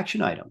your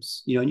action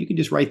items? And you can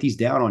just write these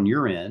down on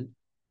your end.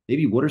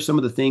 Maybe what are some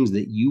of the things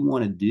that you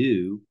want to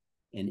do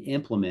and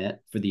implement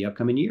for the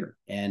upcoming year?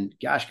 And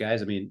gosh,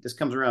 guys, this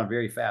comes around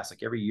very fast.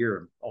 Like every year,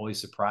 I'm always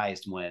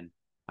surprised when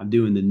I'm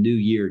doing the new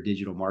year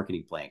digital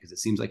marketing plan, because it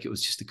seems like it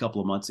was just a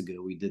couple of months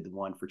ago we did the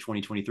one for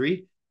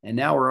 2023, and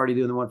now we're already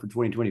doing the one for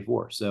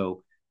 2024.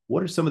 So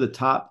what are some of the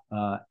top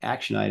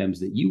action items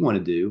that you want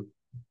to do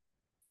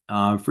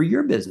for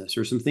your business,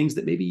 or some things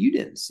that maybe you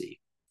didn't see?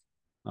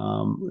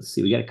 Let's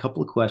see. We got a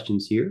couple of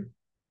questions here.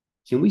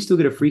 Can we still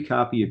get a free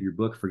copy of your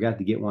book? Forgot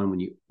to get one when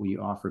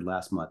you offered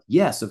last month.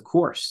 Yes, of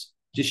course.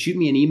 Just shoot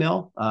me an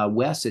email,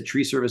 Wes at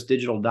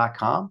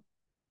treeservicedigital.com.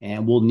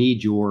 And we'll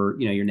need your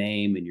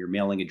name and your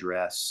mailing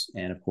address.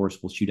 And of course,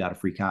 we'll shoot out a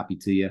free copy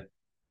to you.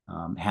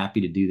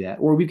 Happy to do that.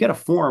 Or we've got a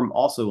form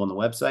also on the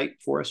website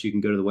for us. You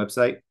can go to the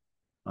website,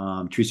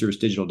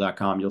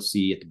 treeservicedigital.com. You'll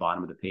see at the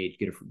bottom of the page,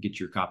 get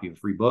your copy of a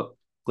free book.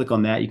 Click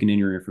on that. You can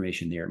enter your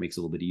information there. It makes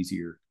it a little bit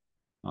easier.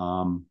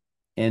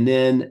 And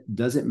then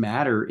does it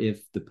matter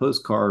if the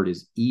postcard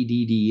is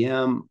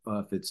EDDM,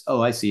 if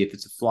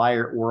it's a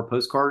flyer or a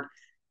postcard?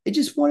 It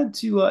just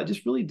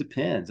just really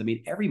depends. I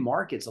mean, every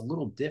market's a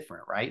little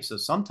different, right? So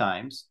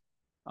sometimes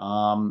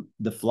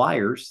the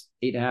flyers,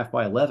 8.5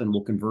 by 11,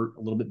 will convert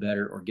a little bit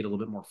better or get a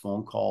little bit more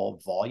phone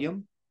call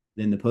volume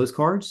than the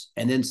postcards.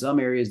 And then some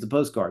areas, the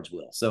postcards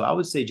will. So I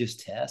would say just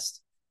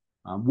test.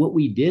 What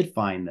we did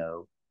find,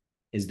 though,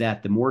 is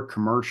that the more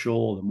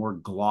commercial, the more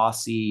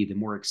glossy, the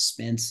more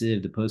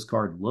expensive the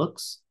postcard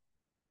looks,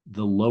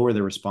 the lower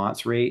the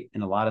response rate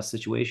in a lot of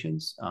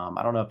situations.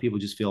 I don't know if people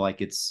just feel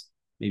like it's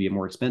maybe a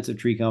more expensive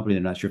tree company.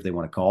 They're not sure if they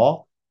want to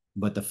call,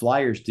 but the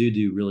flyers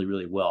do really,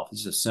 really well. If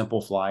it's just a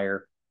simple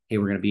flyer, hey,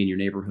 we're going to be in your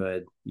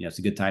neighborhood. It's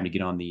a good time to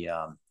get on the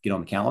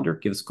calendar.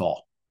 Give us a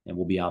call, and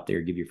we'll be out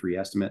there, give you a free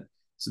estimate.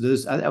 So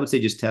those, I would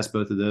say, just test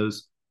both of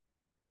those.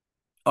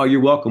 Oh,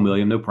 you're welcome,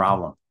 William. No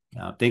problem.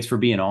 Thanks for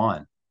being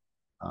on.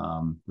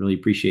 Really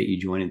appreciate you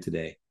joining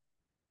today.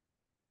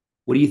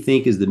 What do you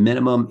think is the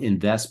minimum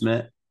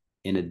investment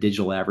in a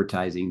digital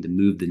advertising to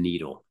move the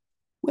needle?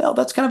 Well,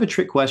 that's kind of a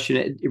trick question.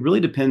 It really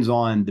depends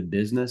on the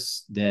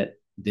business that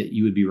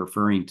you would be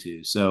referring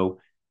to. So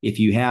if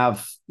you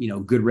have,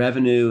 good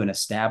revenue and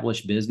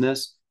established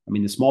business, I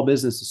mean, the Small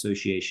Business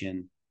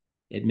Association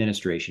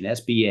Administration,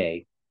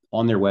 SBA,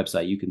 on their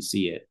website, you can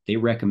see it. They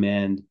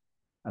recommend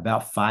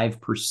about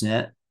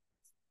 5%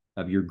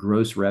 of your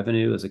gross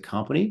revenue as a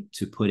company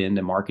to put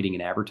into marketing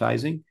and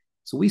advertising.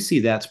 So we see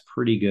that's a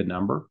pretty good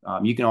number.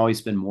 You can always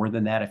spend more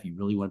than that if you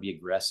really want to be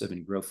aggressive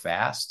and grow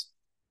fast.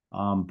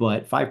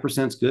 But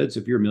 5% is good. So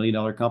if you're $1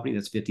 million company,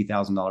 that's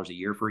 $50,000 a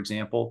year, for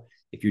example.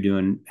 If you're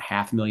doing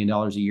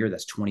 $500,000 a year,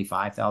 that's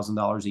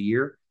 $25,000 a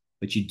year.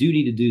 But you do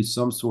need to do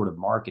some sort of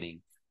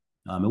marketing.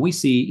 And we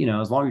see,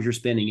 as long as you're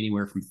spending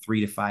anywhere from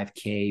 $3,000 to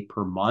 $5,000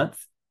 per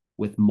month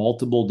with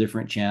multiple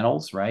different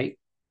channels, right?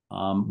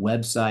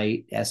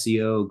 Website,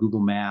 SEO, Google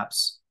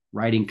Maps,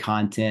 writing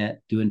content,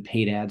 doing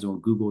paid ads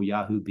on Google,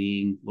 Yahoo,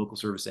 Bing, local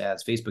service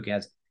ads, Facebook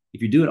ads.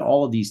 If you're doing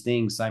all of these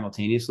things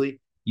simultaneously,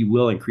 you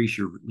will increase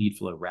your lead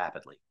flow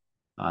rapidly.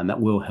 And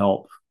that will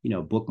help,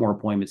 book more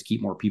appointments,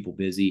 keep more people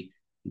busy,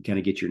 and kind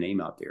of get your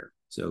name out there.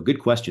 So good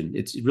question.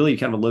 It's really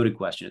kind of a loaded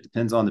question. It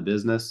depends on the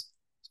business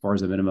as far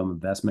as the minimum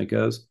investment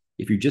goes.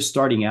 If you're just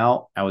starting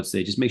out, I would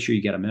say just make sure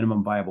you get a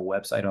minimum viable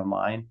website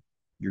online.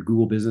 Your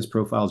Google business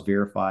profile is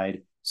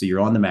verified, so you're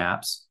on the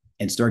maps,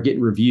 and start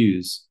getting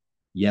reviews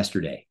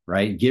yesterday,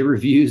 right? Get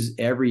reviews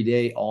every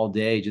day, all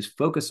day. Just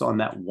focus on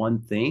that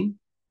one thing,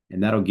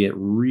 and that'll get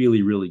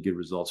really, really good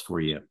results for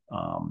you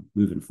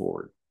moving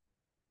forward.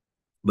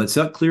 But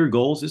set clear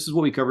goals. This is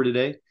what we covered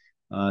today.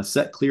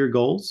 Set clear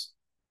goals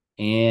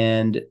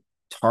and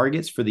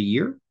targets for the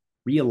year.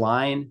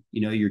 Realign,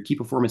 your key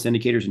performance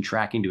indicators and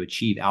tracking to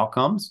achieve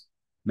outcomes.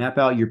 Map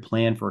out your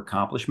plan for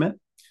accomplishment.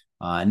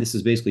 And this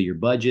is basically your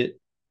budget,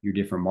 your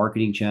different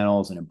marketing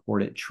channels, and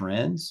important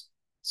trends.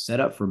 Set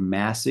up for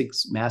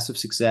massive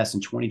success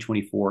in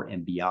 2024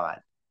 and beyond.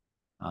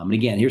 And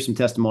again, here's some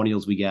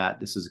testimonials we got.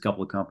 This is a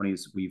couple of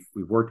companies we've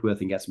worked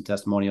with and got some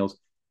testimonials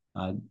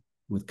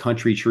with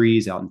Country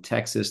Trees out in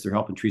Texas. They're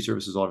helping tree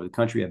services all over the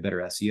country have better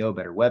SEO,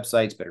 better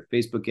websites, better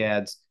Facebook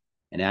ads,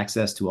 and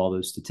access to all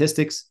those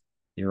statistics.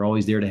 They're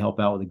always there to help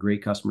out with a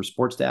great customer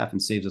support staff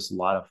and saves us a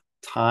lot of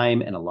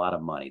time and a lot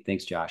of money.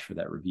 Thanks, Josh, for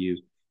that review.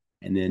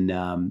 And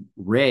then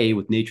Ray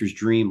with Nature's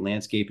Dream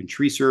Landscape and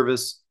Tree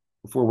Service.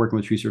 Before working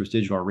with Tree Service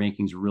Digital, our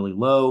rankings were really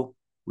low.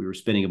 We were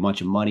spending a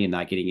bunch of money and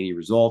not getting any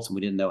results, and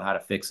we didn't know how to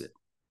fix it.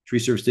 Tree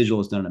Service Digital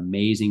has done an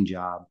amazing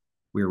job.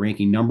 We are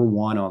ranking number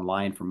one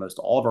online for most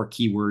all of our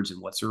keywords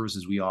and what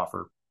services we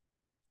offer.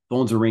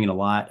 Phones are ringing a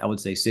lot. I would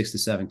say 6 to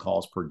 7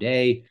 calls per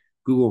day.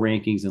 Google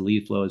rankings and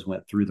lead flows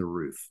went through the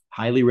roof.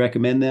 Highly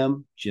recommend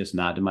them, just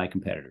not to my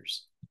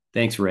competitors.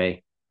 Thanks,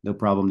 Ray. No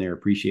problem there.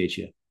 Appreciate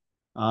you.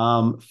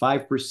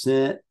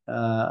 5%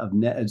 of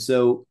net. And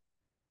so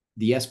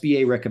the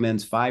SBA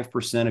recommends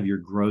 5% of your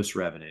gross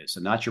revenue.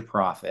 So not your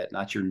profit,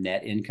 not your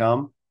net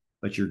income,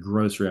 but your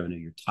gross revenue,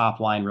 your top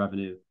line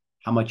revenue,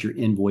 how much you're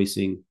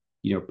invoicing,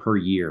 per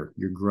year,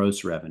 your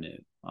gross revenue.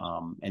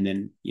 And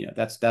then,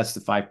 that's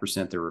the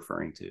 5% they're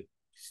referring to.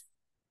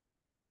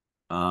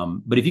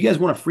 But if you guys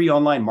want a free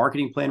online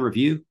marketing plan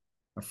review,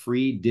 a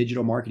free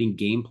digital marketing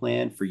game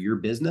plan for your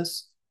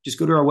business, just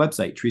go to our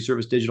website,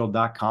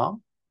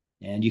 treeservicedigital.com,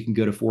 and you can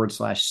go to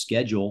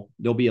 /schedule.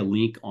 There'll be a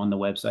link on the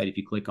website if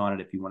you click on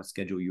it, if you want to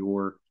schedule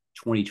your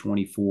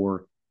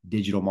 2024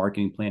 digital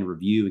marketing plan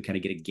review and kind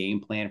of get a game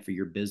plan for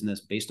your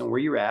business based on where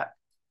you're at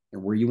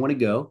and where you want to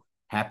go.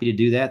 Happy to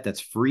do that. That's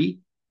free.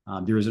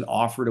 There is an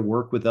offer to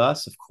work with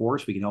us. Of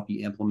course, we can help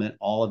you implement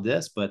all of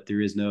this, but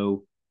there is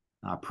no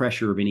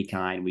pressure of any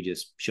kind. We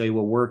just show you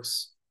what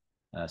works,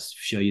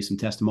 show you some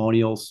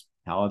testimonials,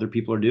 how other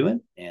people are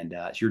doing. And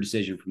it's your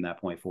decision from that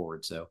point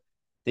forward. So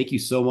thank you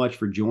so much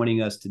for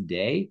joining us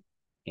today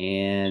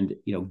and,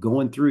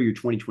 going through your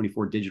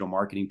 2024 digital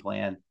marketing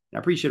plan. And I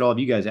appreciate all of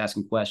you guys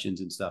asking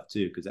questions and stuff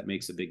too, because that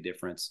makes a big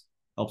difference.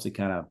 Helps it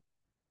kind of,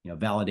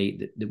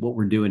 validate that what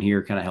we're doing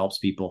here kind of helps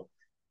people.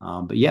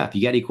 But yeah, if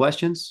you got any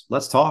questions,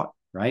 let's talk,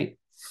 right?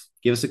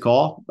 Give us a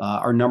call.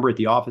 Our number at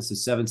the office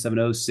is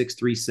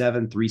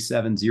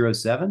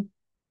 770-637-3707.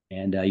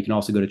 And you can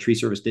also go to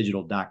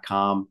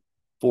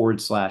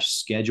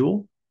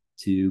treeservicedigital.com/schedule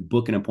to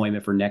book an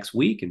appointment for next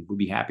week. And we'll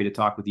be happy to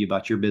talk with you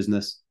about your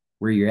business,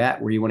 where you're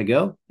at, where you want to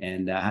go,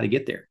 and how to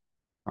get there.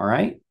 All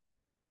right.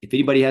 If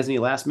anybody has any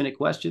last minute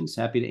questions,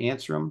 happy to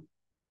answer them.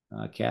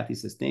 Kathy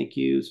says, thank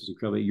you. This was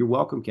incredible. You're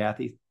welcome,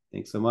 Kathy.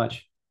 Thanks so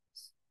much.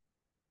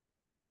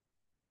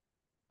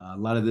 A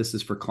lot of this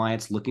is for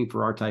clients looking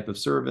for our type of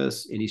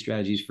service. Any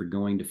strategies for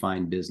going to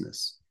find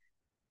business?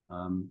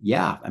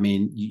 Yeah, I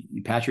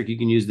mean, Patrick, you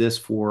can use this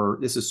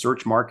is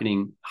search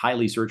marketing,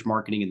 highly search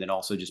marketing, and then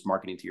also just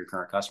marketing to your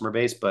current customer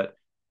base. But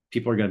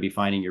people are going to be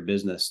finding your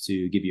business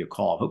to give you a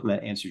call. Hoping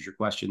that answers your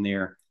question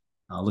there.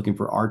 Looking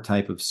for our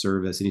type of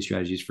service. Any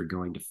strategies for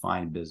going to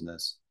find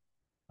business?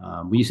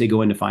 When you say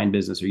going to find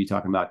business, are you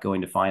talking about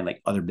going to find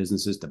like other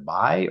businesses to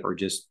buy, or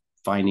just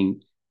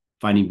finding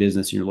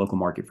business in your local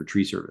market for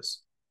tree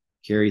service?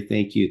 Carrie,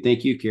 thank you.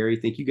 Thank you, Carrie.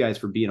 Thank you guys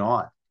for being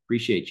on.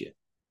 Appreciate you.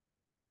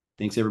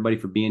 Thanks everybody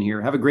for being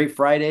here. Have a great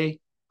Friday.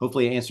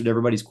 Hopefully I answered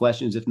everybody's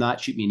questions. If not,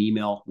 shoot me an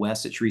email,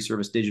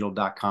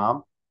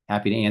 wes@treeservicedigital.com.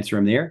 Happy to answer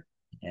them there.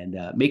 And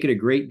make it a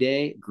great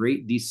day,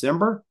 great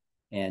December,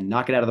 and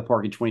knock it out of the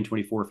park in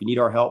 2024. If you need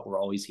our help, we're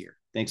always here.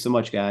 Thanks so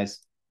much,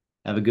 guys.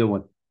 Have a good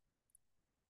one.